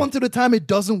 Up until the time it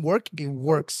doesn't work, it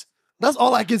works. That's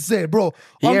all I can say, bro.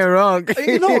 You're wrong.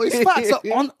 You know, it's facts. So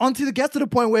until it gets to the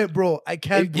point where, bro, I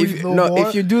can't breathe no more.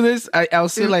 If you do this, I'll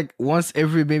say like once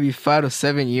every maybe 5 to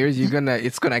 7 years,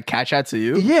 it's gonna catch up to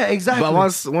you. Yeah, exactly. But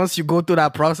once you go through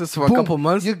that process for a couple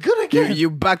months, you're good again. You're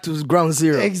back to ground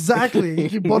zero. Exactly.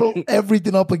 You bottle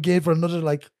everything up again for another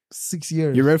like 6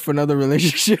 years. You're ready for another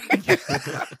relationship.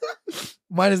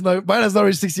 Mine has not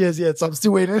reached 6 years yet, so I'm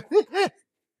still waiting.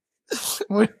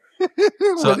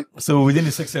 So within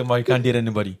the 6 months, you can't date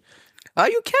anybody.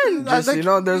 You can. Just, like,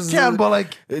 there's you can, but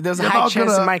like there's a high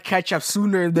chance it might catch up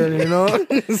sooner than there's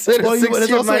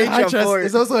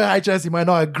also a high chance he might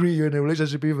not agree you're in a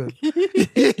relationship even.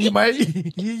 He might.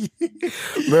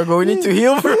 Bro, but we need to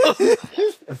heal, bro.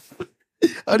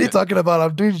 What are you talking about?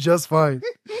 I'm doing just fine.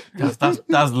 That's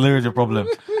literally the problem.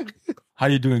 How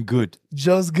you doing? Good.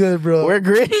 Just good, bro. We're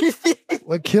great.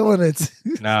 We're killing it.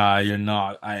 Nah, you're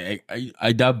not. I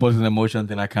that bottling emotion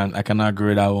thing. I cannot agree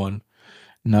with that one.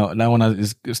 No, that one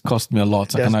it's cost me a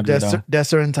lot. So I cannot agree with that. There's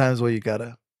certain times where you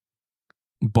gotta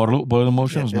bottle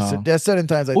emotions. Yeah, there's certain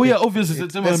times. Obviously.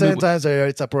 There's certain times where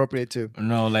it's appropriate too.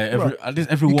 No, like at least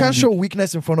everyone. You can't show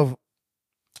weakness in front of.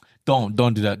 Don't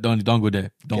do that. Don't go there.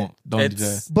 Don't do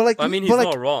that. But like, I mean, he's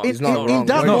not wrong.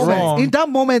 In that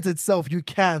moment itself, you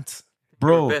can't.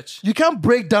 Bro, you can't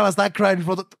break down and start crying in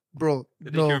front of. Bro,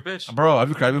 no. You're a bitch. Bro, have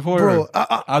you cried before? Bro,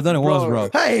 I've done it once, bro.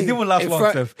 Hey, it didn't last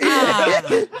long, Steph.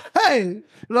 Hey,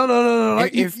 no.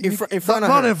 Like, in front of her.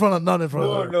 Not in front of her.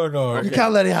 No. You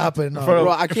can't let it happen. No. In front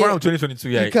of 2022,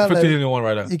 yeah. You can't 2021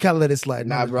 right now. You can't let it slide.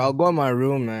 Nah, bro. I'll go in my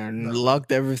room and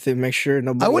locked everything. Make sure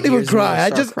nobody. I wouldn't even cry.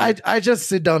 Crying. I just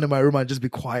sit down in my room and just be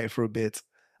quiet for a bit,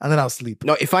 and then I'll sleep.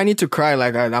 No, if I need to cry,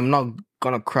 like I'm not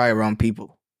gonna cry around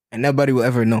people, and nobody will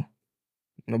ever know.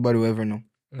 Nobody will ever know.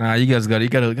 Nah, you guys gotta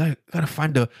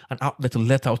find an outlet to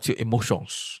let out your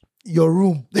emotions. Your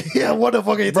room. Yeah, what the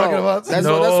fuck are you talking about?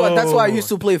 That's why I used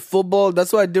to play football.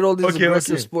 That's why I did all these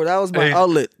aggressive sport. That was my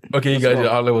outlet. Okay, you guys, your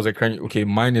outlet was okay.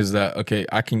 Mine is that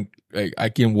I can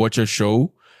watch a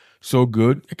show so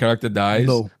good, a character dies,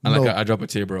 No, and like no. I drop a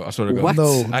tear, bro. I sort of go. What?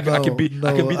 No, I can be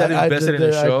that invested in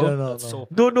the show. No. So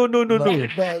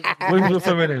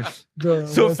feminist.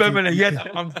 So feminine.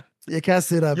 Yet I'm. You can't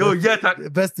say that. Yo, Bestie. yet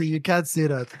Bestie, you can't say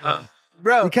that.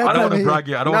 Bro, You can't I don't tell want to me- brag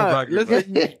yet. I don't want to nah, brag yet.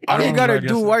 listen, I all don't you gotta brag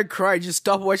do yet. why cry? Just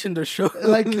stop watching the show.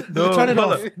 Like, No, turn it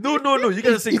off. no. You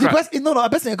gotta say If the crap. person, no,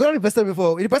 Bestie, I got invested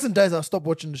before. If the person dies, I'll stop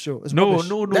watching the show. It's No, rubbish.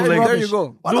 no. There, Like there Rubbish. you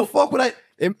go. Why the fuck would I?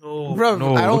 No, Bro,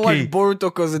 no, I don't okay. watch Boruto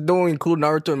because it don't include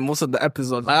Naruto in most of the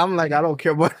episodes. I'm like, I don't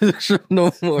care about the show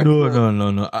no more.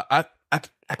 No.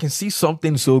 I can see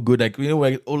something so good, like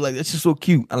like it's just so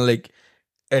cute, and like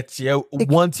it's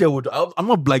one tear would. I'm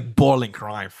not like bawling,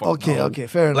 crying. Fuck Okay, no. okay,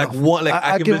 fair Like enough. one, like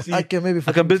I can maybe. basically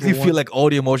forgive feel for like all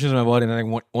the emotions in my body, and then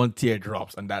like one tear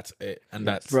drops, and that's it, and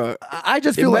that's Bro, I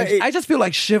just feel It- like I just feel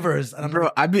like shivers. And I'm bro,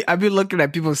 I be looking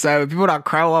at people sideways. People that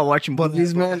cry while watching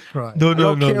movies, man. crying. No, I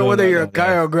don't care whether you're a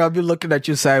guy or a girl. I be looking at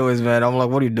you sideways, man. I'm like,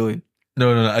 what are you doing?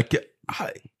 No.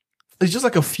 It's just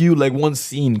like a few, like one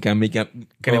scene can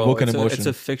evoke an it's emotion. It's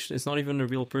a fiction. It's not even a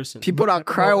real person. People that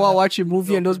cry while watching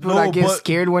movie and those people No, that get but-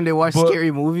 scared when they watch but-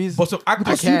 scary movies. but so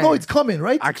Because you can't. know it's coming,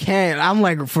 right? I can't. I'm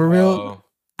like, for real.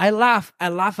 I laugh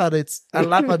at it. I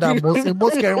laugh at that in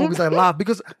most scary movies. I laugh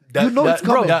because you know it's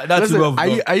coming. That's Listen, rough,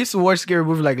 bro. I used to watch scary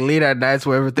movies like late at nights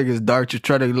where everything is dark to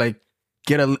try to like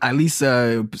get at least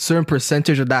a certain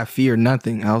percentage of that fear.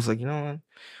 Nothing. I was like, you know what?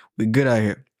 We good out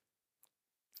here.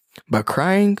 But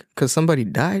crying because somebody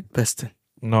died, Beston.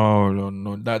 No.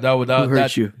 That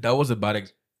hurt you? That was a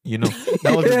bad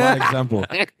that was a bad example.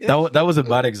 That was a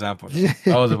bad example.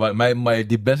 That was a bad.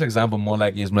 The best example more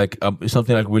like is like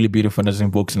something like really beautiful and just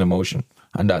invokes an emotion,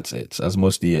 and that's it. That's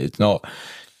mostly it. It's not.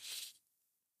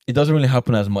 It doesn't really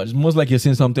happen as much. It's most like you're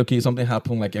seeing something. Okay, something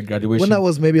happened like a graduation. When I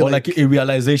was maybe or like like a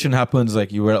realization happens.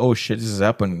 Like you were, oh shit, this is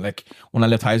happening. Like when I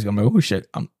left high school, I'm like, oh shit,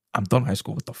 I'm done high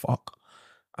school. What the fuck?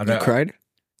 You cried?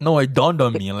 No, it dawned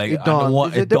on me. Like it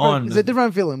dawned. it dawned. It's a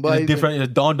different feeling, but It's different.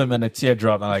 It dawned on me and a tear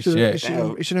dropped. I'm like, shit.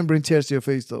 It shouldn't bring tears to your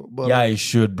face though. But Yeah, it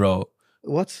should, bro.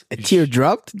 what? A tear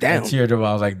dropped? Damn. A tear dropped.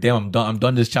 I was like, damn, I'm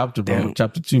done this chapter, bro. Damn.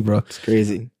 Chapter 2, bro. It's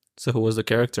crazy. So who was the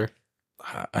character?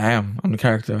 I am. I'm the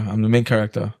character. I'm the main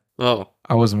character. Oh,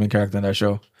 I was the main character in that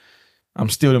show. I'm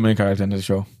still the main character in this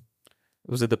show.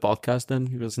 was it the podcast then?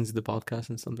 You listened to the podcast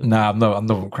and something? Nah, I'm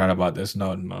not crying about this.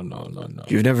 No.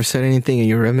 You've never said anything and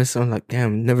you reminisce. I'm like,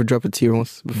 damn, never dropped a tear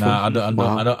once before. Nah, I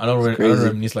don't crazy.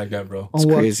 reminisce like that, bro. On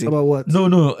what? crazy. About what?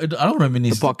 No, I don't The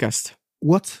reminisce. podcast.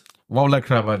 What? Why would I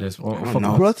cry about this? know.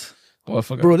 What?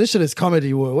 Fuck Bro, this shit is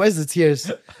comedy. Where's the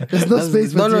tears? There's no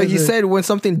space for No, tears. he there. said when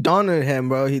something dawned on him,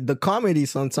 bro, the comedy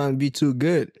sometimes be too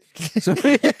good. So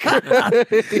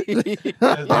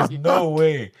There's no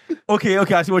way. Okay,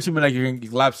 I see what you mean. Like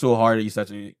you laugh so hard that you start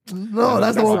to. No,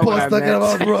 that's not what not what Paul's I talking meant.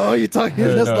 about, bro. What are you talking?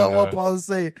 No, That's no, not no. what Paul's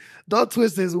saying. Don't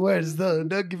twist his words.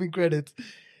 Don't give me credit.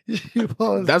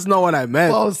 Paul's, that's not what I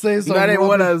meant. Paul's saying some That ain't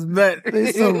what I rubbish. meant.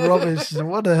 It's some rubbish.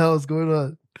 What the hell is going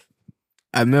on?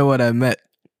 I meant what I meant.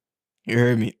 You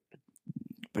heard me.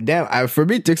 But damn, for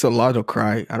me, it takes a lot to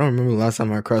cry. I don't remember the last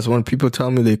time I cried. So when people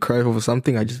tell me they cry over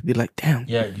something, I just be like, damn,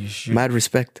 Yeah, you should. mad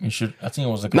respect. You should. I think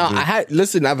it was like. No,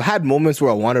 I've had moments where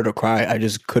I wanted to cry. I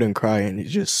just couldn't cry and it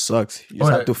just sucks. You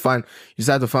just have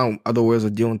to find other ways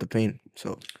of dealing with the pain.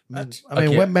 So I mean,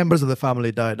 Okay. when members of the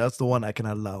family die, that's the one I can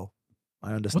allow.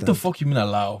 I understand. What the fuck you mean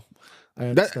allow? I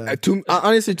understand.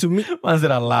 honestly, to me, Man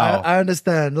said allow. I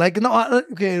understand. Like, no,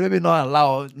 okay, maybe not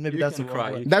allow. Maybe You that's can the wrong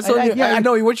cry. word. that's only. I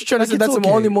know what you're trying to say. Like, That's it's the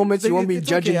okay. only moments you Like, won't be it's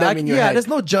judging okay. them in your head. There's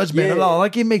no judgment Yeah. at all.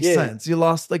 Like, it makes Yeah. sense. You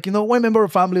lost, like, one member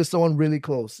of family is someone really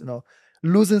close,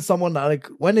 losing someone, like,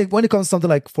 when it comes to something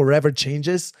like forever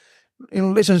changes, in a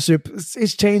relationship,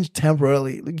 it's changed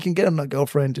temporarily. Like, you can get a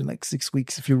girlfriend in like 6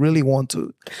 weeks if you really want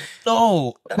to.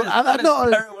 No, But I know.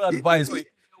 terrible advice.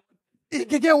 You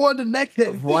can get one the next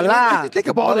day. Voila. Think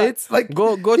about Voila. it. Like,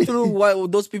 Go through what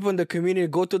those people in the community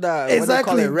go to that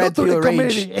exactly. what Go they call it, through red the pill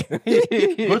community.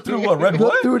 rage. Go through what? Red Go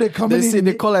what? through the They community. say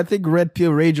they call it, I think, red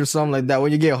pill rage or something like that.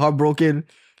 When you get heartbroken,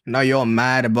 now you're all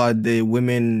mad about the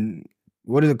women.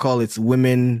 What do they call it? It's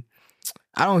women.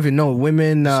 I don't even know.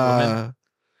 Women.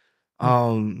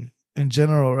 In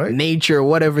general, right? Nature,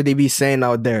 whatever they be saying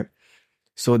out there.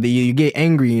 So you get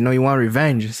angry. You want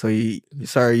revenge. So you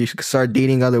start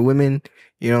dating other women.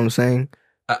 You know what I'm saying?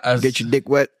 Get your dick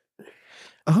wet.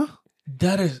 Uh-huh.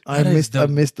 That is. I missed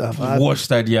that.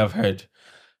 Worst idea I've heard.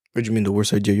 What do you mean the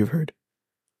worst idea you've heard?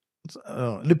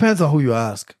 It depends on who you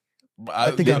ask.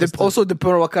 I think It also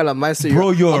depends on what kind of mindset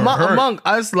Bro, you're hurt. among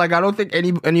us. Like, I don't think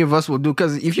any of us will do,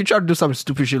 because if you try to do some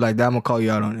stupid shit like that, I'm gonna call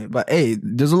you out on it. But hey,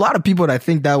 there's a lot of people that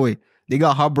think that way. They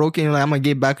got heartbroken. You're like, I'm gonna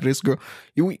get back to this girl.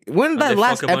 When that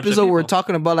last episode we were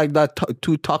talking about like that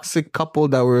two toxic couple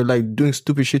that were like doing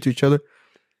stupid shit to each other.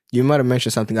 You might have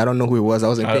mentioned something. I don't know who it was. I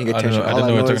wasn't paying attention. I don't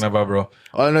know what you're talking about, bro.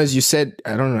 All I know is you said,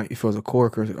 I don't know if it was a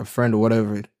coworker, a friend, or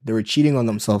whatever. They were cheating on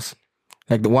themselves.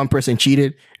 Like the one person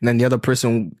cheated, and then the other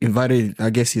person invited, I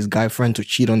guess, his guy friend to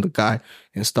cheat on the guy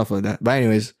and stuff like that. But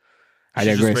anyways, I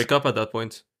digress. Just break up at that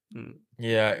point.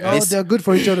 Yeah. They're good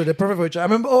for each other. They're perfect for each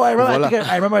other.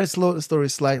 I remember the story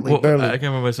slightly, barely. I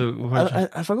can't remember. So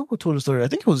I forgot who told the story. I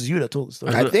think it was you that told the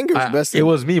story. I think it was best. It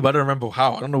was me, but I don't remember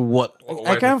how. I don't know what.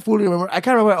 I can't fully remember. I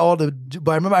can't remember all the.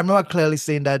 But I remember clearly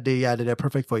saying that they're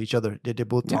perfect for each other. They're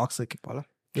both toxic.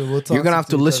 You're gonna have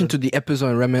to listen to the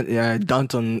episode and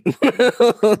dunt on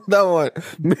that one.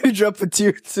 Maybe drop a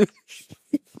tier 2.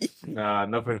 Nah,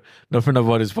 nothing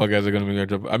about this podcast are gonna be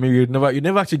good. I mean, you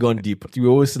never actually gone deep. You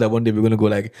always say that one day we're gonna go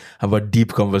like have a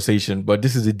deep conversation, but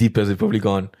this is the deepest we've probably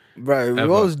gone. Right, we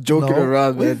always joking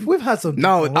around, man. We've had some.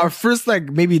 No, our first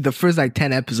maybe the first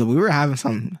 10 episodes, we were having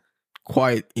some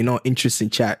quite interesting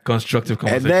chat, constructive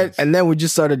conversations, and then we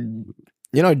just started,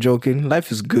 joking.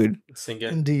 Life is good.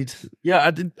 Indeed. Yeah,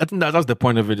 I think that's the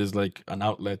point of it, is like an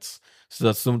outlet,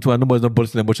 so that nobody's not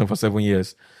busting emotion for 7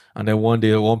 years, and then one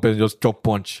day one person just chop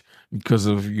punch because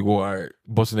of you are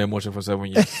busting their emotion for 7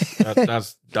 years.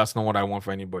 That's not what I want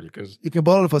for anybody. Because you can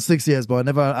bottle it for 6 years, but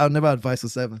I'll never advise for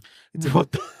 7.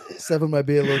 7 might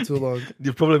be a little too long.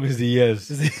 The problem is the years.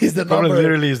 It's the problem number.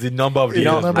 literally is the number of years.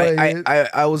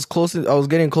 I was close. I was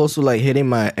getting close to like hitting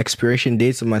my expiration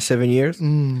dates of my 7 years.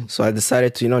 So I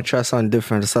decided to try something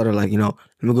different. I decided like let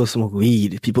me go smoke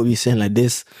weed. People be saying like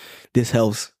this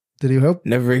helps. Did you help?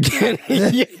 Never again.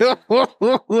 That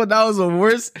was the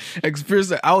worst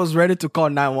experience. I was ready to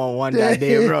call 911 that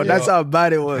day, bro. That's how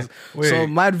bad it was. So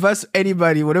my advice to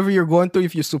anybody, whatever you're going through,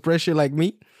 if you suppress shit like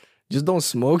me, just don't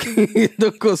smoke.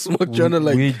 Don't go smoke.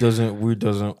 Weed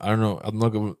doesn't. I don't know. I'm not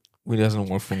gonna. Weed doesn't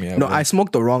work for me. No, I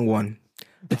smoked the wrong one.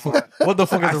 What the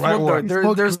fuck is the right one?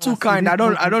 There's two kind. I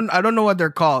don't know what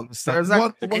they're called. There's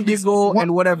like indigo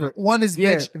and whatever. One is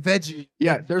veggie.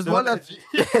 Yeah, there's one that's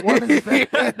one is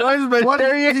vegetarian. One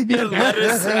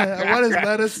is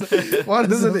lettuce.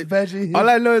 One is veggie. All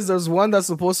I know is there's one that's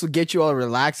supposed to get you all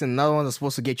relaxed and another one that's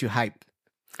supposed to get you hype.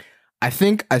 I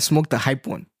think I smoked the hype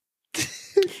one.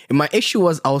 And my issue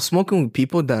was I was smoking with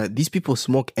people that these people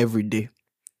smoke every day.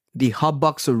 They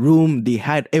hotbox a room. They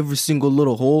had every single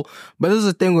little hole. But this is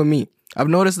the thing with me. I've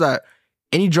noticed that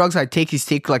any drugs I take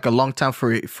take like a long time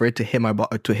for it to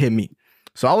hit me.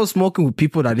 So I was smoking with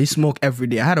people that they smoke every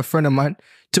day. I had a friend of mine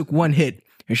took one hit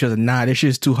and she was like, "Nah, this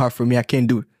shit is too hard for me. I can't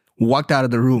do it." Walked out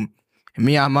of the room. And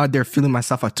me, I'm out there feeling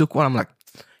myself. I took one. I'm like,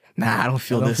 "Nah, I don't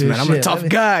feel this, man. I'm a tough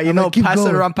guy." Pass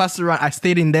it around. I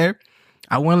stayed in there.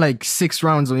 I went like 6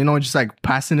 rounds, just like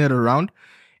passing it around.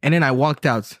 And then I walked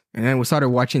out and then we started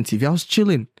watching TV. I was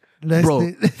chilling.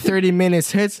 Bro, 30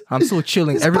 minutes hits. I'm still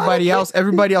chilling. Everybody else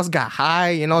got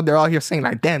high. They're all here saying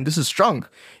like, "Damn, this is strong."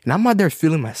 And I'm out there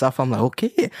feeling myself. I'm like,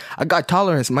 okay, I got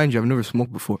tolerance. Mind you, I've never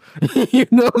smoked before. What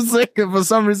I'm saying? For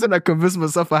some reason, I convinced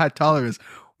myself I had tolerance.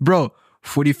 Bro,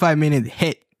 45-minute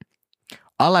hit.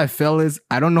 All I felt is,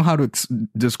 I don't know how to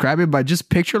describe it, but just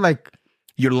picture like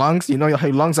your lungs. How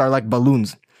your lungs are like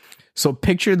balloons. So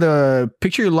picture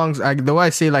your lungs. The way I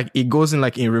say, like, it goes in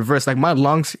reverse. Like my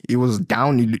lungs, it was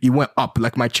down. It went up.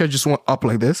 Like my chest just went up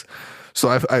like this.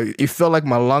 So it felt like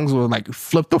my lungs were like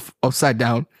flipped upside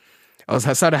down. I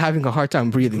started having a hard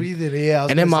time breathing.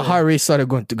 And then my heart rate started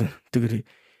going.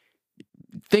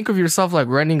 Think of yourself like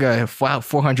running a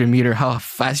 400 meter. How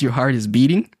fast your heart is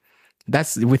beating.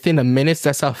 That's within a minute.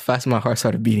 That's how fast my heart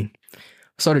started beating.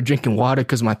 I started drinking water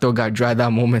because my throat got dry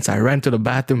that moment. So I ran to the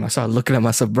bathroom. I started looking at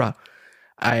myself, bro.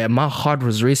 My heart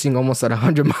was racing almost at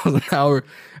 100 miles an hour.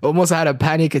 Almost had a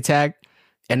panic attack.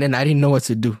 And then I didn't know what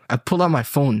to do. I pulled out my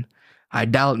phone. I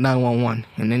dialed 911.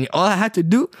 And then all I had to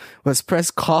do was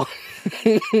press call.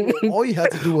 All you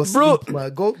had to do was sleep,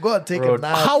 man. Go and take a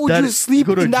nap. How would you sleep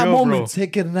in that moment?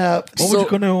 Take a nap. What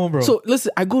would you go home, bro? So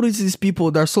listen, I go to these people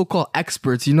that are so-called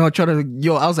experts, I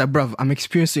was like, bro, I'm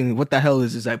experiencing what the hell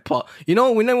is this? Like, Paul,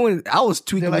 when I was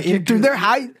tweaking, through their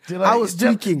height, I was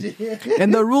tweaking.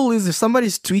 And the rule is if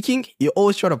somebody's tweaking, you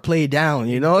always try to play it down,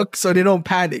 so they don't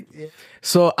panic. Yeah.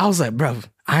 So I was like, bro,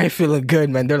 I ain't feeling good,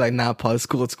 man. They're like, "Nah, Paul, it's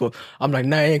cool, it's cool." I'm like,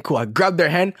 "Nah, it ain't cool." I grabbed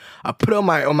their hand, I put it on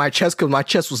my chest because my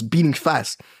chest was beating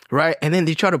fast, right? And then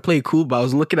they tried to play it cool, but I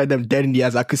was looking at them dead in the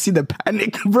eyes. I could see the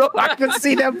panic, bro. I could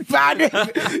see them panic.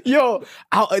 Yo,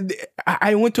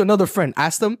 I went to another friend,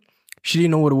 asked them. She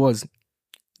didn't know what it was.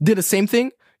 Did the same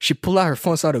thing. She pulled out her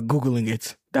phone, started Googling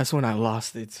it. That's when I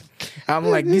lost it. I'm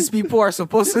like, these people are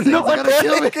supposed to know what the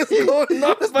heck is going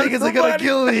on. These niggas are gonna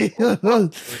kill me.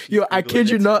 Yo, I kid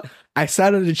you not. I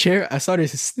sat on the chair. I started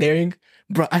staring.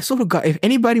 Bro, I sort of got, if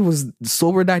anybody was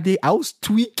sober that day, I was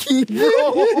tweaking,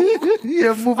 bro.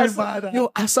 You're moving mad.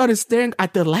 Yo, I started staring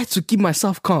at the lights to keep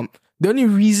myself calm. The only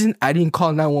reason I didn't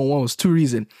call 911 was 2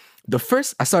 reasons. The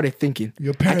first, I started thinking,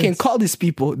 I can call these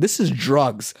people. This is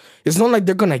drugs. It's not like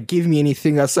they're going to give me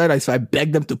anything outside if I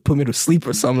beg them to put me to sleep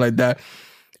or something like that.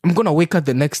 I'm going to wake up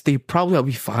the next day. Probably I'll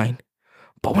be fine.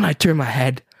 But when I turn my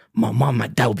head, my mom, my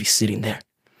dad will be sitting there.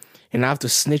 And I have to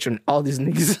snitch on all these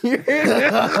niggas here.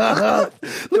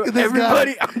 Look at this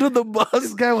everybody guy. under the bus.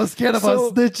 This guy was scared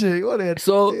about snitching.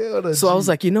 So I was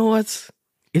like, you know what?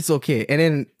 It's okay.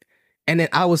 And then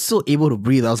I was still able to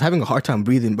breathe. I was having a hard time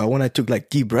breathing, but when I took like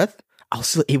deep breath, I was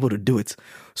still able to do it.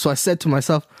 So I said to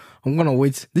myself, I'm gonna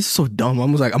wait. This is so dumb. I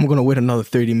was like, I'm gonna wait another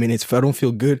 30 minutes. If I don't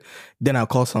feel good, then I'll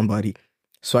call somebody.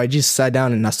 So I just sat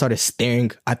down and I started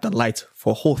staring at the lights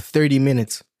for a whole 30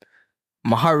 minutes.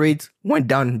 My heart rate went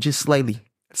down just slightly.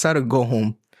 I decided to go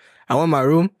home. I went in my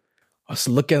room. I was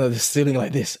looking at the ceiling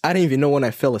like this. I didn't even know when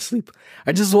I fell asleep.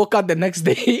 I just woke up the next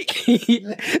day.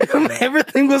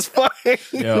 Everything was fine.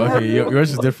 Yeah, okay.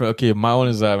 Yours is different. Okay, my one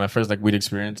is my first like weed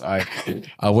experience. I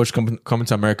watched Coming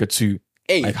to America 2,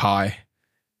 like high.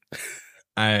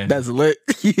 And that's lit.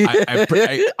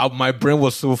 My brain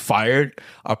was so fired.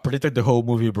 I predicted the whole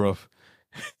movie, bro.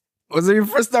 Was it your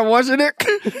first time watching it?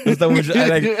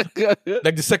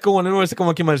 Like the second one, I remember the second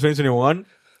one came out in 2021.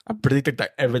 I predicted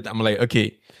like everything. I'm like,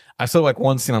 okay. I saw like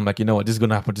one scene. I'm like, you know what? This is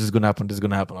gonna happen. This is gonna happen. This is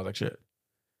gonna happen. I was like, shit.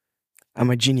 I'm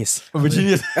a genius. I'm a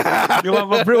genius.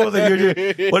 My brain was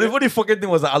like, what the fucking thing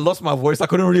was that I lost my voice. I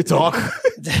couldn't really talk.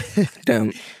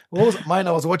 Damn. What was mine?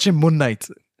 I was watching Moon Knight.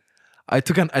 I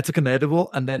took an edible,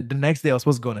 and then the next day I was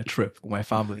supposed to go on a trip with my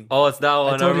family. Oh, it's that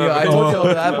one. I told you.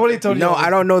 I've already told you. No, I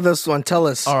don't know this one. Tell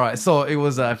us. All right, so it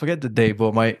was I forget the day,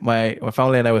 but my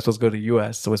family and I were supposed to go to the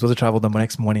US, so we're supposed to travel the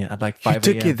next morning at like 5 a.m.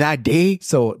 You took it that day?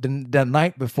 So the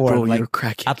night before, bro, like you're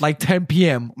cracking. at like 10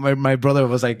 p.m., my brother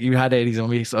was like, "You had 80s on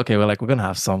me." So okay, we're like, we're gonna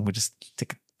have some. We just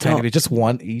take a tiny bit, just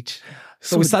one each.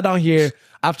 So we sat down here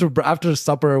after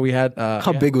supper. We had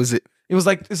how big was it? It's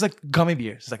like gummy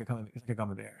beer. It's like a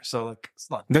gummy beer. So like it's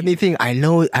not. The only thing I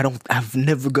know, I'm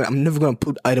never gonna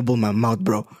put edible in my mouth,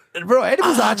 bro. Bro,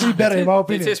 edible's actually better in my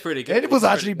opinion. It tastes pretty good. Edible's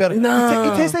actually better.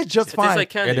 No. It tastes just fine. Tastes like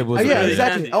candy. Edibles Yeah, are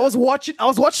exactly. Candy. I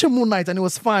was watching Moon Knight and it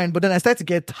was fine, but then I started to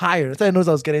get tired. I started to notice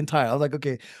I was getting tired. I was like,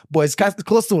 okay, boys, it's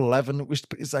close to 11.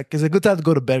 It's a good time to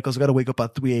go to bed because we got to wake up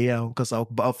at 3 a.m. because our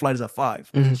flight is at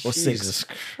 5 or 6. Jesus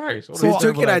Christ. What So a you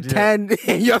took it terrible at idea.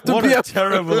 10. You have to What be a up.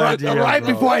 terrible idea. Right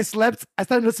bro. before I slept, I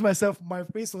started noticing myself. My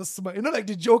face was smiling. You know, like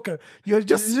the Joker. You're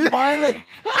just smiling.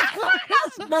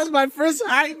 That's my first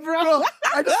high, bro.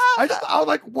 I was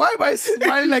like, why am I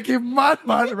smiling like a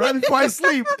madman right before I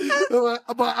sleep? But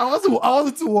I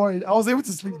wasn't too worried. I was able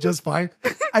to sleep just fine.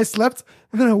 I slept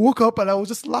and then I woke up and I was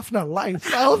just laughing at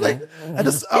life. I was like, I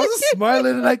was just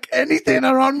smiling like anything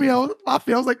around me. I was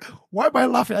laughing. I was like, why am I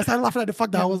laughing? I started laughing at the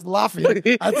fact that I was laughing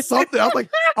at something. I was like,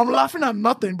 I'm laughing at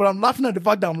nothing, but I'm laughing at the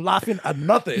fact that I'm laughing at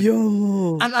nothing.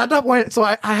 Yo. And at that point, so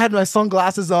I had my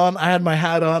sunglasses on, I had my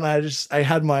hat on, I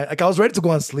was ready to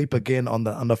go and sleep again on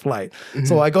the flight. Mm-hmm.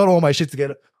 So I got all my shit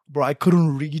together. Bro, I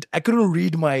couldn't read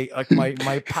my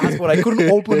passport. I couldn't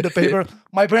open the paper.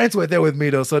 My parents were there with me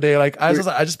though, so they like I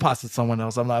just passed it to someone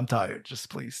else. I'm tired. Just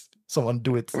please, someone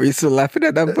do it. Were you still laughing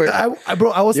at that point? I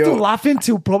was still laughing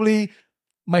till probably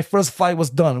my first flight was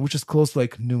done, which is close to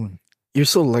like noon. You're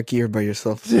so lucky you're by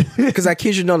yourself. Because I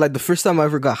kid you not, like the first time I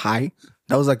ever got high,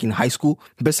 that was like in high school.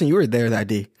 Besson, you were there that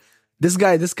day. This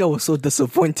guy was so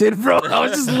disappointed, bro. I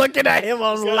was just looking at him.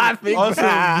 I was laughing. Also,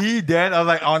 me then, I was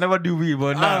like, I'll never do weed,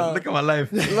 but now look at my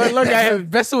life. Look at him.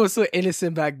 Besson was so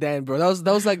innocent back then, bro. That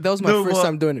was my first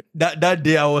time doing it. That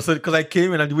day I was because I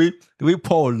came in and the way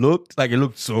Paul looked, like it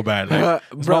looked so bad. Like,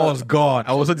 bro, I was gone.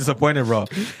 I was so disappointed, bro.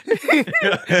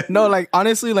 No, like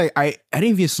honestly, like I didn't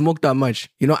even smoke that much.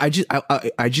 You know, I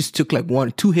just took like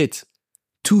 2 hits.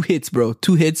 2 hits, bro.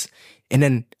 2 hits. And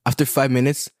then after 5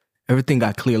 minutes, everything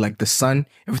got clear, like the sun,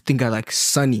 everything got like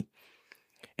sunny.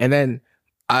 And then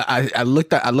I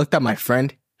looked at my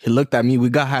friend. He looked at me. We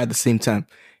got high at the same time.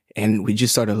 And we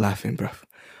just started laughing, bro.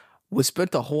 We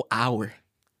spent the whole hour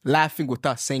laughing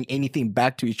without saying anything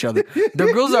back to each other.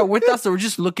 The girls are with us, they were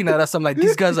just looking at us. I'm like,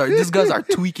 these guys are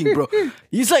tweaking, bro.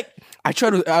 He's like, I try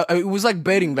to, it was like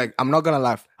betting, like, I'm not gonna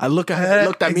laugh. I looked at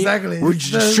exactly. me. We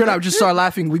just straight up just start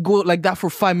laughing. We go like that for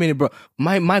 5 minutes, bro.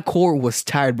 My core was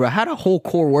tired, bro. I had a whole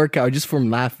core workout just from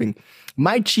laughing.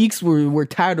 My cheeks were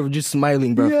tired of just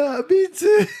smiling, bro. Yeah, me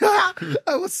too.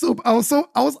 At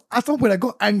some point I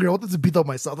got angry. I wanted to beat up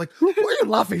myself. Like, why are you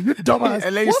laughing? You dumbass.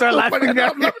 And then you start laughing. I'm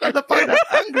laughing at the fact that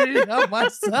I'm angry at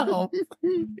myself.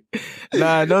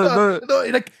 No.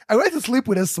 Like, I went to sleep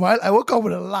with a smile. I woke up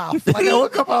with a laugh. Like, I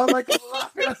woke up, I was like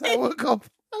laughing as I woke up.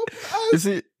 You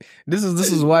see, this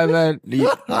is why, man.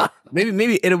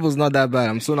 Maybe edible's not that bad.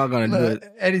 I'm still not gonna do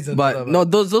it. But no,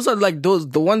 those are like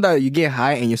the one that you get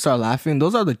high and you start laughing.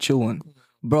 Those are the chill one,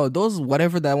 bro. Those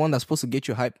whatever that one that's supposed to get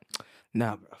you hype.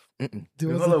 Nah, bro.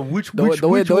 The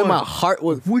way my heart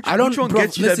was. Which one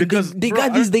gets you that? Because they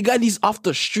got these off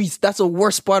the streets. That's the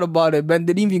worst part about it, man.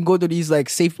 They didn't even go to these like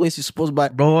safe places you're supposed to buy.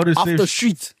 Bro, off the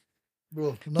streets.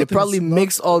 Bro, they probably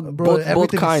mix all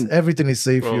both kinds. Everything is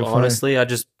safe. Bro, honestly, I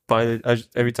just buy it.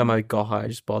 Every time I got high, I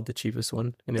just bought the cheapest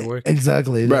one, and it worked.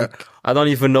 Exactly, bro. Like, I don't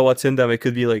even know what's in them. It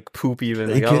could be like poop,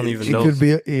 even. Like, I don't even know. It could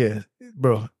be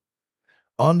bro.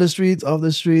 On the streets, off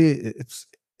the street,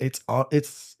 it's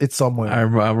somewhere. I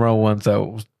remember once I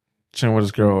was chatting with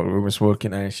this girl. We were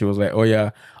smoking, and she was like, "Oh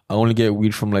yeah, I only get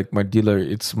weed from like my dealer.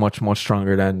 It's much more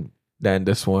stronger than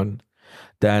this one,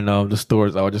 than the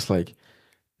stores." I was just like,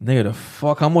 nigga, the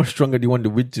fuck? How much stronger do you want the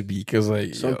weed to be? Because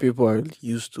like some people are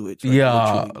used to it. Like,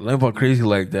 yeah, I'm crazy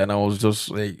like that. And I was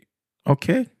just like,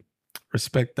 okay,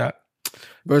 respect that.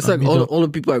 But it's like all the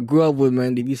people I grew up with,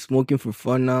 man. They be smoking for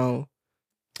fun now.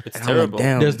 It's terrible.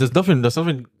 Like, there's nothing that's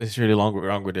really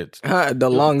wrong with it. The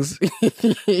lungs.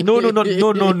 No.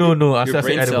 I Your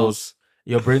say edibles. cells.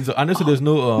 Your brain cells. And also there's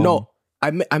no no.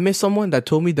 I met someone that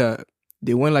told me that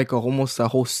they went like almost a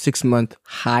whole 6 month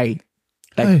high.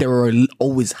 Like they were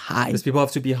always high. Because people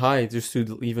have to be high just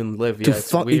to even live. Yeah,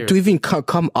 it's weird. To even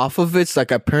come off of it, it's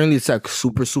like apparently it's like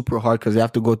super, super hard because they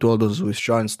have to go through all those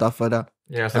withdrawal and stuff like that.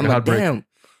 Yeah, it's I'm like, damn.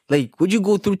 Like, what'd you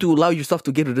go through to allow yourself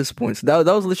to get to this point? So that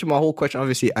was literally my whole question.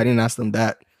 Obviously, I didn't ask them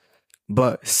that.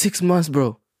 But 6 months,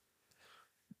 bro.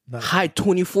 High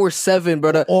 24/7,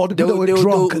 brother. All the people that were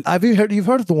drunk. You've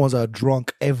heard of the ones that are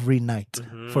drunk every night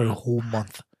for a whole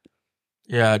month.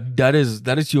 Yeah, that is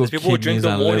your people would drink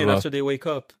the morning after they wake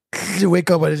up. You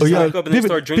wake up and wake up and they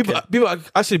start drinking. People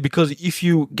actually, because if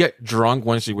you get drunk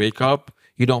once you wake up,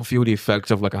 you don't feel the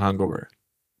effects of like a hangover.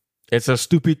 It's a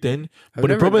stupid thing, but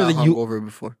the problem is that hangover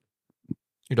before.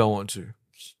 You don't want to.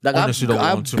 Like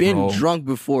I've been drunk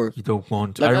before. You don't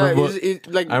want to. Like,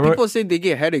 I remember, people say they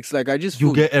get headaches. Like I just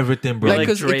you get everything, bro. Like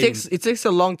because it takes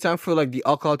a long time for like the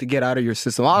alcohol to get out of your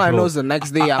system. All I know is the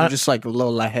next day I'm just like a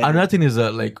little lightheaded. Another thing is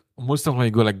that like most times when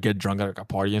you go like get drunk at like a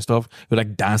party and stuff, you're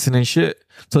like dancing and shit.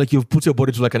 So like you've put your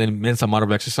body to like an immense amount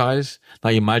of exercise. Now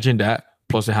imagine that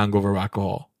plus a hangover of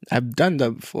alcohol. I've done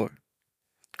that before.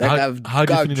 Like I've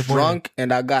got drunk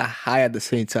and I got high at the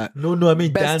same time. No, I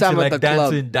mean best dancing, like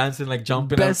dancing, like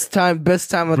jumping. Best time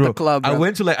at the club. Bro. I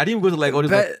went to like I didn't even go to like all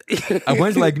this. Like, I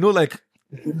went to like like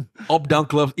up down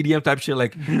clubs, EDM type shit,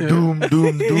 like doom, like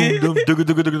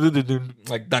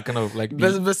that kind of like.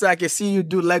 Best I can see you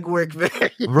do leg work, man.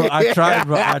 Bro, I tried,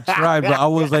 bro. I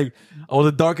was the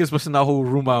darkest person in that whole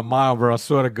room by a mile, bro. I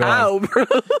swear to God. Ow, bro.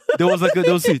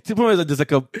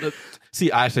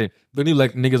 I say the new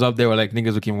like niggas up there were like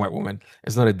niggas looking white women.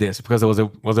 It's not a diss because there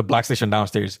was a black station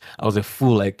downstairs. I was a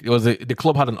fool. Like the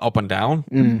club had an up and down,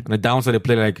 and the downside they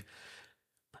played like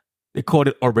they called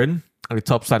it urban, and the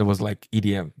top side was like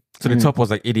EDM. So the top was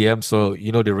like EDM. So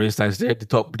you know the race size there.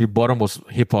 The bottom was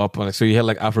hip hop. Like, so you had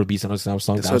like Afrobeats and all songs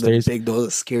downstairs. That's why the big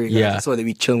those scary guys. Yeah, that's why they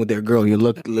be chilling with their girl. You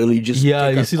look literally just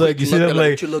you see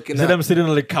them sitting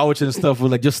on the couch and stuff,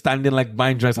 with like just standing like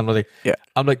buying drinks. I'm like, yeah.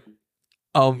 I'm like,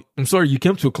 I'm sorry, you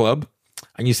came to a club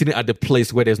and you're sitting at the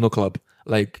place where there's no club.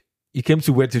 Like you came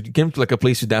to like a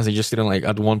place to dance and you're just sitting like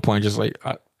at one point just like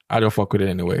I don't fuck with it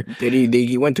anyway.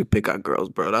 He went to pick out girls,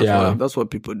 bro. That's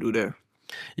what people do there.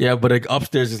 Yeah, but like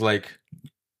upstairs is like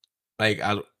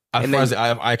as far as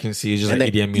I can see, it's just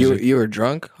like EDM music. You were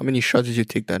drunk? How many shots did you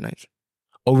take that night?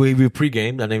 Oh, we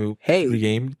pre-gamed and then we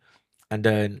pre-gamed, and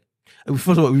then first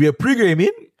of all we were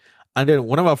pre-gaming, and then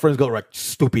one of our friends got like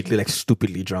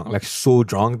stupidly drunk, like so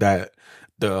drunk that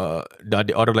the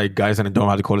other like guys and don't know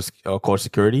how to call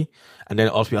security, and then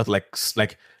also we had to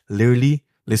like literally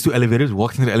let's do elevators.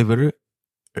 Walked into the elevator,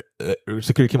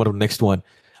 security came out of the next one.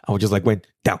 I just like went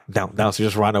down. So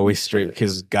just ran away straight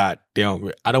because God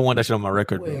damn, I don't want that shit on my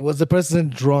record. Wait, was the person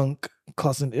drunk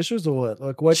causing issues or what?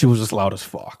 Like what? She was just loud as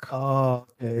fuck. Oh,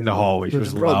 okay. In the hallway, she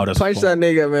was loud as fuck. Punch that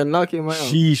nigga, man. Knock him out.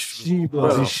 She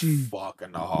fuck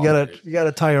in the hallway. You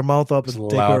gotta tie her mouth up and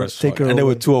take her. And there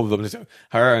were two of them.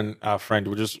 Her and our friend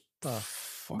were just.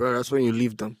 Bro, that's when you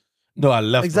leave them. No, I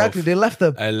left. Exactly, Bro. they left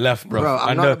them. I left, bro.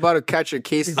 I'm not about to catch a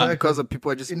case Exactly. because of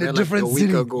people I just In met a like different a week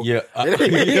city. ago. Yeah,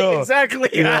 yo, Exactly.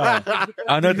 yeah.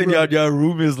 Another thing, their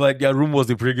room is like their room was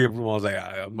the pregame room. I was like,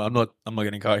 I'm not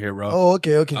getting caught here, bro. Oh,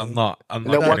 okay. I'm not And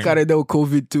then walk getting- out of there with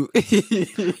COVID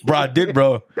too. Bro, I did,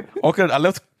 bro. Okay, I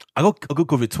got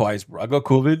COVID twice, bro. I got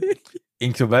COVID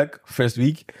in Quebec first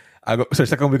week.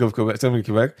 Second week of Quebec, second week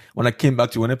of Quebec. When I came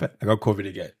back to Winnipeg, I got COVID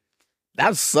again.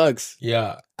 That sucks.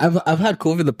 Yeah. I've had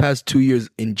COVID the past 2 years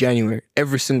in January,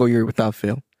 every single year without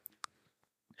fail.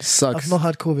 Sucks. I've not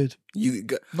had COVID. You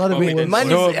got, Not even wait, once. mine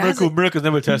No, is- Miracle's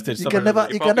never tested. You can never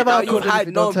have you've COVID if had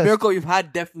you no don't test. miracle. You've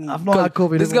had definitely. I've not had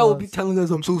COVID This even guy will be once. telling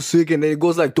us I'm so sick, and then it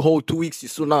goes like the whole 2 weeks. You're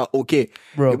still not okay,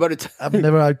 Bro, You better I've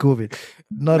never had COVID.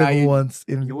 Not Nah, even you- once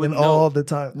in wouldn't all the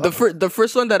time. the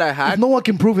first one that I If had. no one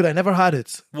can prove it, I never had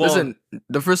it. Listen,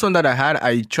 the first one that I had,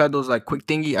 I tried those like quick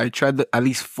thingy. I tried at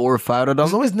least 4 or 5 of It's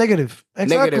them. always negative.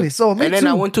 Exactly. Negative. So me and then too.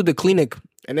 I went to the clinic,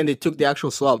 and then they took the actual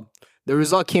swab. The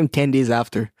result came 10 days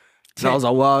after. So I was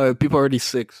like, wow, people are already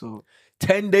sick. So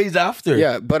 10 days after.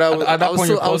 yeah, but I was At that I was point,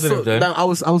 so, you're I was positive so, then? I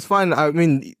was fine. I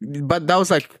mean, but that was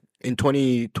like in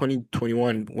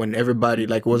 2021 when everybody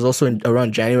like it was also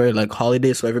around January, like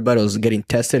holiday, so everybody was getting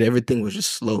tested. Everything was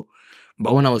just slow.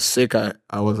 But when I was sick, I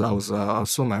was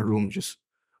still in my room just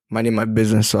minding my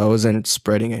business, so I wasn't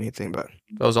spreading anything. But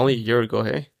That was only a year ago,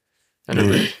 hey? And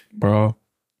then Bro.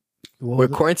 The where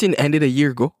world, quarantine ended a year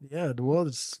ago. yeah, the world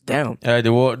is. Damn. Yeah,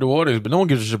 the water is, but no one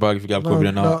gives a shit about if you got COVID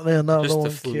or not. No, Just no the one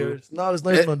flu. cares. No, it's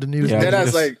not even on the news. Yeah, then I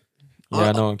was just- like,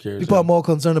 Yeah, no one cares. People are more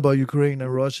concerned about Ukraine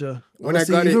and Russia. When I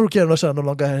Honestly, got it- even Ukraine and Russia are no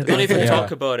longer don't headlines. even Yeah.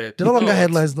 talk about it. They're no longer No,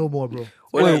 headlines no more, bro.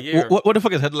 Wait, a Wait, year. what the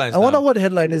fuck is headlines? I wonder now? what the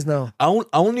headline is now. I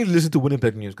only listen to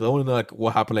Winnipeg news because I want to know like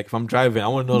what happened. Like if I'm driving, I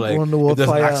want to know like I wonder what if there's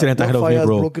fire, an accident what ahead of fire me, has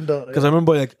bro. broken down. Because I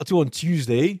remember like I think on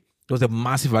Tuesday there was a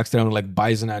massive accident on like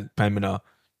Bison and Pembina.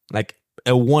 Like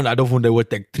a one, I don't know, there were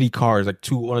like 3 cars, like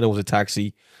 2, one of them was a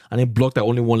taxi, and it blocked that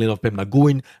only one lane of Pembina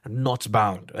going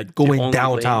northbound, like going only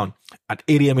downtown at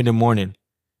 8 a.m. in the morning.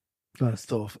 Kind of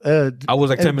stuff. I was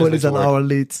like 10 minutes Everybody's late an to work. hour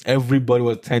late. Everybody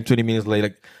was 10, 20 minutes late.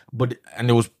 Like, and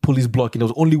there was police blocking. There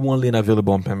was only one lane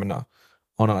available on Pembina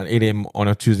on an 8 a.m. on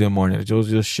a Tuesday morning. It was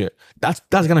just shit. That's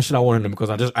the kind of shit I wanted them because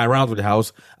I ran out of the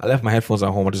house. I left my headphones at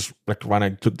home. I just like ran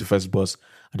and took the first bus.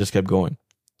 I just kept going.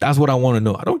 That's what I want to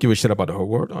know. I don't give a shit about the whole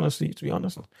world, honestly, to be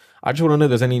honest. I just want to know if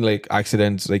there's any like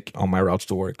accidents like on my routes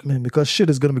to work. Man, because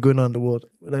shit is going to be going on in the world.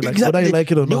 Whether you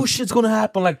like it or New not. shit's gonna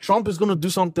happen. Like Trump is gonna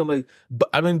do something. Like, but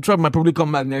I mean, Trump might probably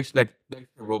come back next. Like,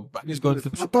 bro, he's going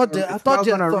to. I thought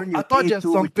just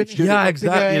something. Yeah,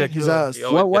 exactly. Like, His ass.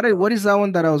 Yo, What is that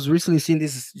one that I was recently seeing?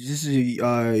 This is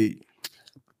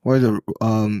what is it?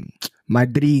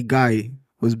 Madrid guy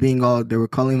was being all they were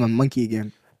calling him a monkey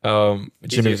again.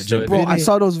 Jimmy, He's just- Bro, I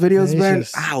saw those videos, man.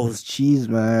 Vicious. I was cheese,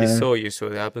 man. It's so used to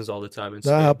it. It happens all the time. In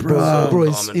Nah, Spain. bro, So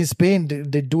bro, common. in Spain,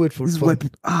 they do it for This is fun. what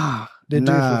They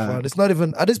do it nah. for fun. It's not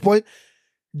even, at this point,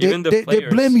 Even the they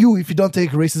players. blame you if you don't take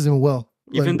racism well.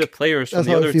 Even the Like, players from that's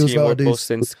the how it other feels team were nowadays.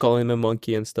 posting, calling him a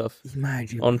monkey and stuff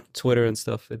Imagine. on Twitter and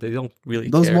stuff. They don't really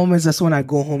Those care. moments, that's when I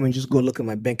go home and just go look at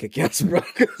my bank accounts, bro.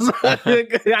 'Cause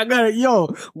I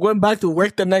gotta, going back to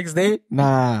work the next day.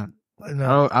 Nah,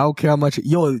 no. I don't care how much.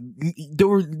 Yo, did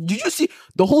you see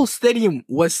the whole stadium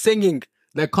was singing,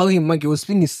 like calling him monkey, was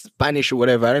speaking Spanish or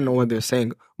whatever. I don't know what they're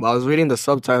saying, but I was reading the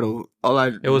subtitle. All I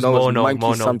It was know mono, monkey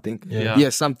mono. something. Yeah. Yeah,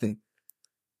 something.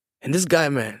 And this guy,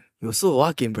 man, he was still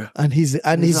walking, bro. And he's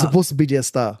He's up. supposed to be their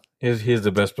star. He's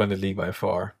the best player in the league by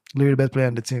far. Literally the best player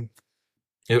on the team.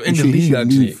 In He the should league,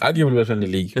 actually, leave. I'd give him the best player in the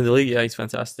league. In the league, yeah, he's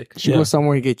fantastic. Should Yeah. go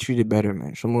somewhere and get treated better,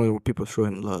 man. Somewhere where people show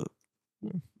him love.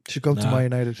 Should come to Nah. Man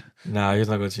United. Nah, he's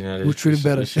not going to United. Who treat him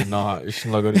better? He should not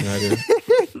go to United.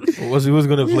 Who's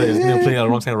going to play? He's going to play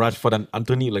alongside Rashford and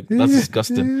Anthony. Like, that's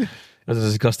disgusting. That's a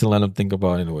disgusting lineup to think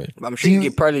about anyway. I'm sure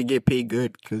you probably get paid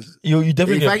good because You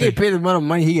definitely if I get paid the amount of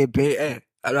money he get paid,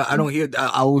 I don't hear.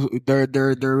 I will. Their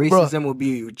racism will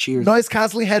be cheers. Noise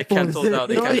cancelling headphones. canceled out.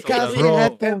 They Noise canceled out. cancelling Bro.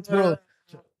 headphones, bro.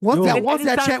 Once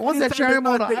that anytime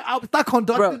ceremony, I'll start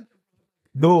conducting.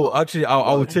 No, actually,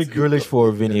 I would take Grealish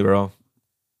for Vinny, bro.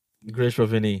 Grealish for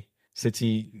Vinny.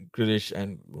 City, Grealish,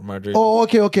 and Madrid. Oh,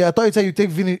 okay. I thought you said you take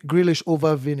Grealish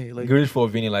over Vinny. Like Grealish for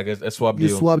Vinny, like a swap you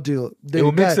deal. swap deal. It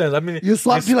would make sense. I mean, You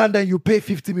swap this- deal and then you pay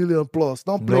 50 million plus.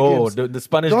 Don't play No, games. the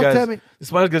Spanish Don't guys. tell me. The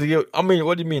Spanish guys. I mean,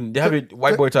 what do you mean? They have a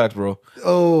white boy tax, bro.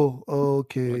 Oh,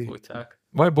 okay. Attack.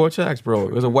 White boy tax,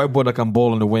 bro. There's a white boy that can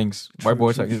ball on the wings. White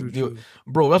boy tax, true.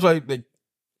 bro. That's why like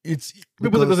it's people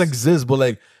that Because- doesn't exist, but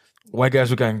like white guys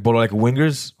who can ball like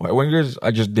wingers, white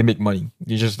wingers, they make money.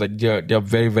 They just like they're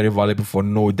very very valuable for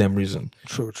no damn reason.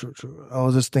 True. I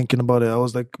was just thinking about it. I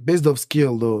was like, based off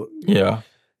skill though. Yeah,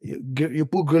 You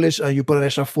put Grealish and you put an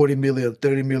extra 40 million,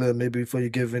 30 million maybe before you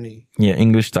give Vinny. Yeah,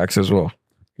 English tax as well.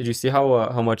 Did you see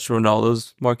how much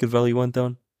Ronaldo's market value went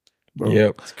down? Bro.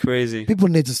 Yep. It's crazy. People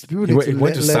need to. He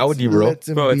went to Saudi, bro.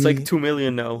 Bro, it's like 2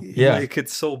 million now. Yeah. Like,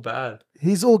 it's so bad.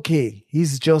 He's okay.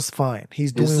 He's just fine.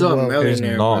 He's doing well. a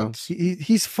millionaire, bro.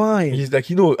 He's fine. He's like,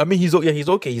 I mean, he's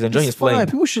okay. He's enjoying his fine. playing.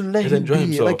 People should let He's him enjoying be.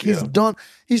 himself, Like he's done.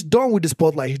 He's done with the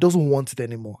spotlight. He doesn't want it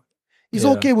anymore. He's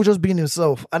okay with just being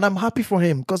himself, and I'm happy for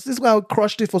him because this guy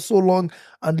crushed it for so long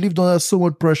and lived under so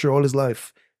much pressure all his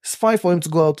life. It's fine for him to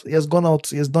go out. He has gone out.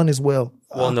 He has done his well.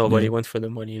 Well, no, but he went for the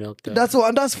money, you know. That's all,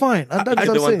 and that's fine. And that's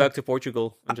they went back to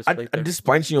Portugal and just played there. At this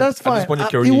point, that's fine.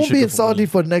 He won't be in Saudi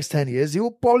for the next 10 years. He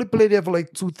will probably play there for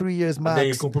like 2-3 years max. And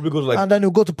then he can probably go to and then he'll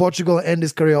go to Portugal and end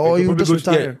his career, or he'll just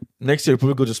retire. Next year, he'll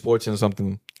probably go to Sporting or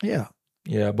something. Yeah.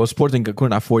 Yeah, but Sporting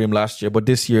couldn't afford him last year. But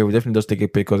this year, we definitely does take a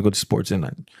pick because go to Sporting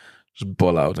and just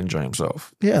ball out and enjoy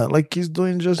himself. Yeah, like he's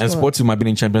doing just. And Sporting might be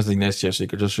in Champions League next year, so he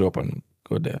could just show up and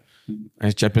go there. And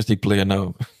he's Champions League player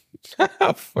now.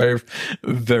 very,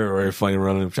 very, very funny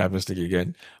running of Champions League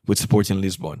again with Sporting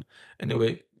Lisbon.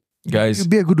 Anyway, guys, it'd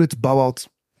be a good way to bow out.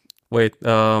 Wait,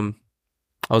 I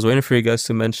was waiting for you guys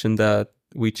to mention that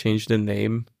we changed the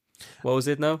name. What was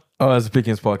it now? Oh, it's a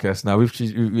Pickens podcast now. We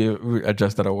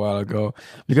adjusted a while ago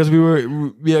because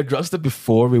we adjusted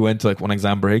before we went to like one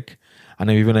exam break, and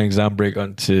then we went an exam break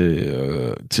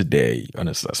until today.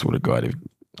 Honestly, I swear to God,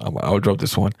 I'll drop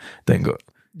this one. Then go.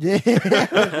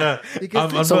 Yeah.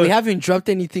 So we haven't dropped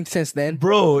anything since then,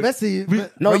 bro. Listen.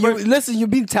 You've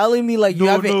been telling me like you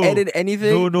haven't edited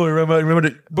anything. No. Remember,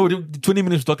 the 20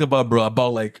 minutes we talked about, bro.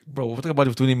 We're talking about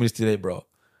it for 20 minutes today, bro.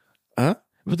 Huh?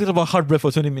 We're talking about hard breath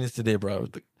for 20 minutes today, bro.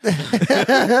 Like, that's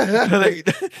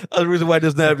the reason why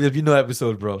there's no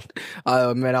episode, bro.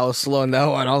 Man, I was slow on that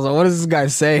one. I was like, what is this guy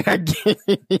saying? I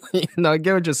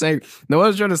get what you're saying. No, what I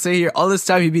was trying to say here, all this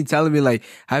time you've been telling me like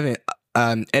haven't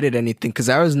edit anything, because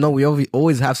I always know we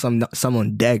always have some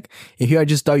on deck, and here I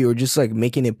just thought you were just like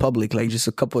making it public, like just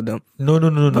a couple of them. No.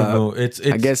 It's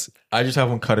I guess I just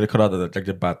haven't cut out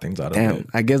the bad things out of it.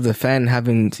 I guess the fan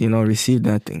haven't received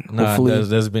that thing. Nah, hopefully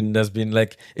there's been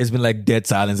like it's been like dead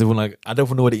silence. Even like I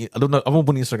don't know I won't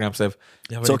put Instagram stuff.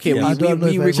 It's okay.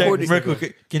 We recorded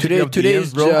today.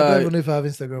 Today's I don't even know if I have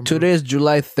Instagram. Today is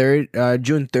July 3rd,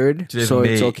 June 3rd. So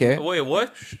May. It's okay. Wait,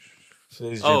 what?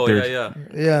 Yeah.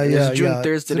 It's June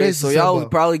 3rd today, so y'all will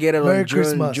probably get it on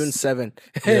June 7th.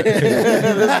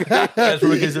 That's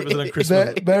on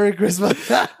Christmas. Merry Christmas.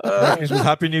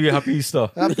 Happy New Year, Happy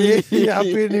Easter. Happy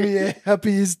New Year,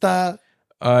 Happy Easter.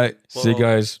 All right, see you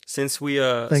guys. Since we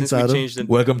Adam. changed the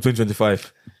Welcome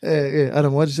 2025. Hey,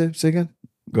 Adam, what did you say? Say again.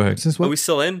 Go ahead. Since what? Are we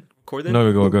still in recording? No,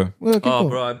 we go. Well, Oh,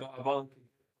 bro, I bought.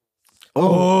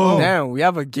 Oh, damn, we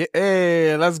have a gift.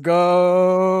 Hey, let's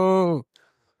go.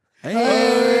 Hey.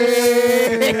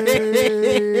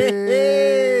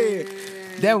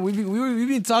 Damn, we've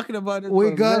been talking about it. We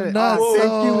got nuts.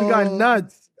 Thank you. We got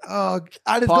nuts. And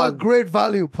it's got great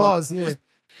value. Pause. Yeah.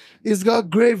 It's got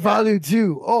great value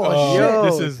too.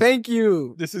 Oh, shit. Thank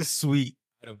you. This is sweet.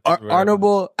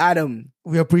 Honorable Adam.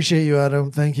 We appreciate you,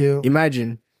 Adam. Thank you.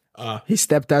 Imagine. He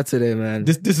stepped out today, man.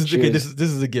 This is okay. This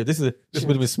is a gift. This made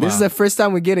me smile. This is the first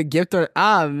time we get a gift.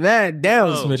 Man,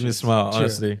 damn. This made me smile.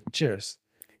 Honestly. Cheers.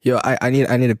 Yo, I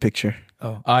need a picture.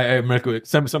 Oh, Marco,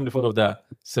 send me the photo of that.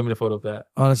 Send me the photo of that.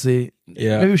 Honestly,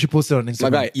 yeah. Maybe we should post it on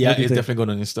Instagram. My guy, yeah, it's definitely going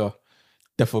on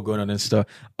Insta.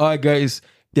 All right, guys.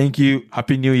 Thank you.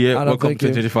 Happy New Year. Adam, welcome to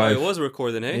 2025. It was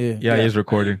recording, eh? Yeah, it is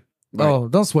recording. Oh,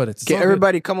 don't sweat it. Okay,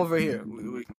 everybody, come over here.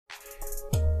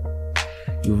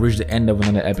 You've reached the end of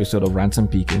another episode of Rants and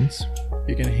Peekins.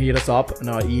 You can hit us up on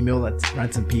our email at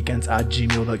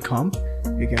rantsandpekins@gmail.com.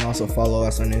 You can also follow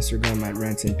us on Instagram at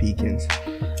Rants and Peekins.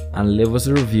 And leave us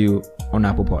a review on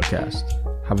Apple Podcast.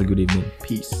 Have a good evening.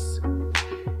 Peace.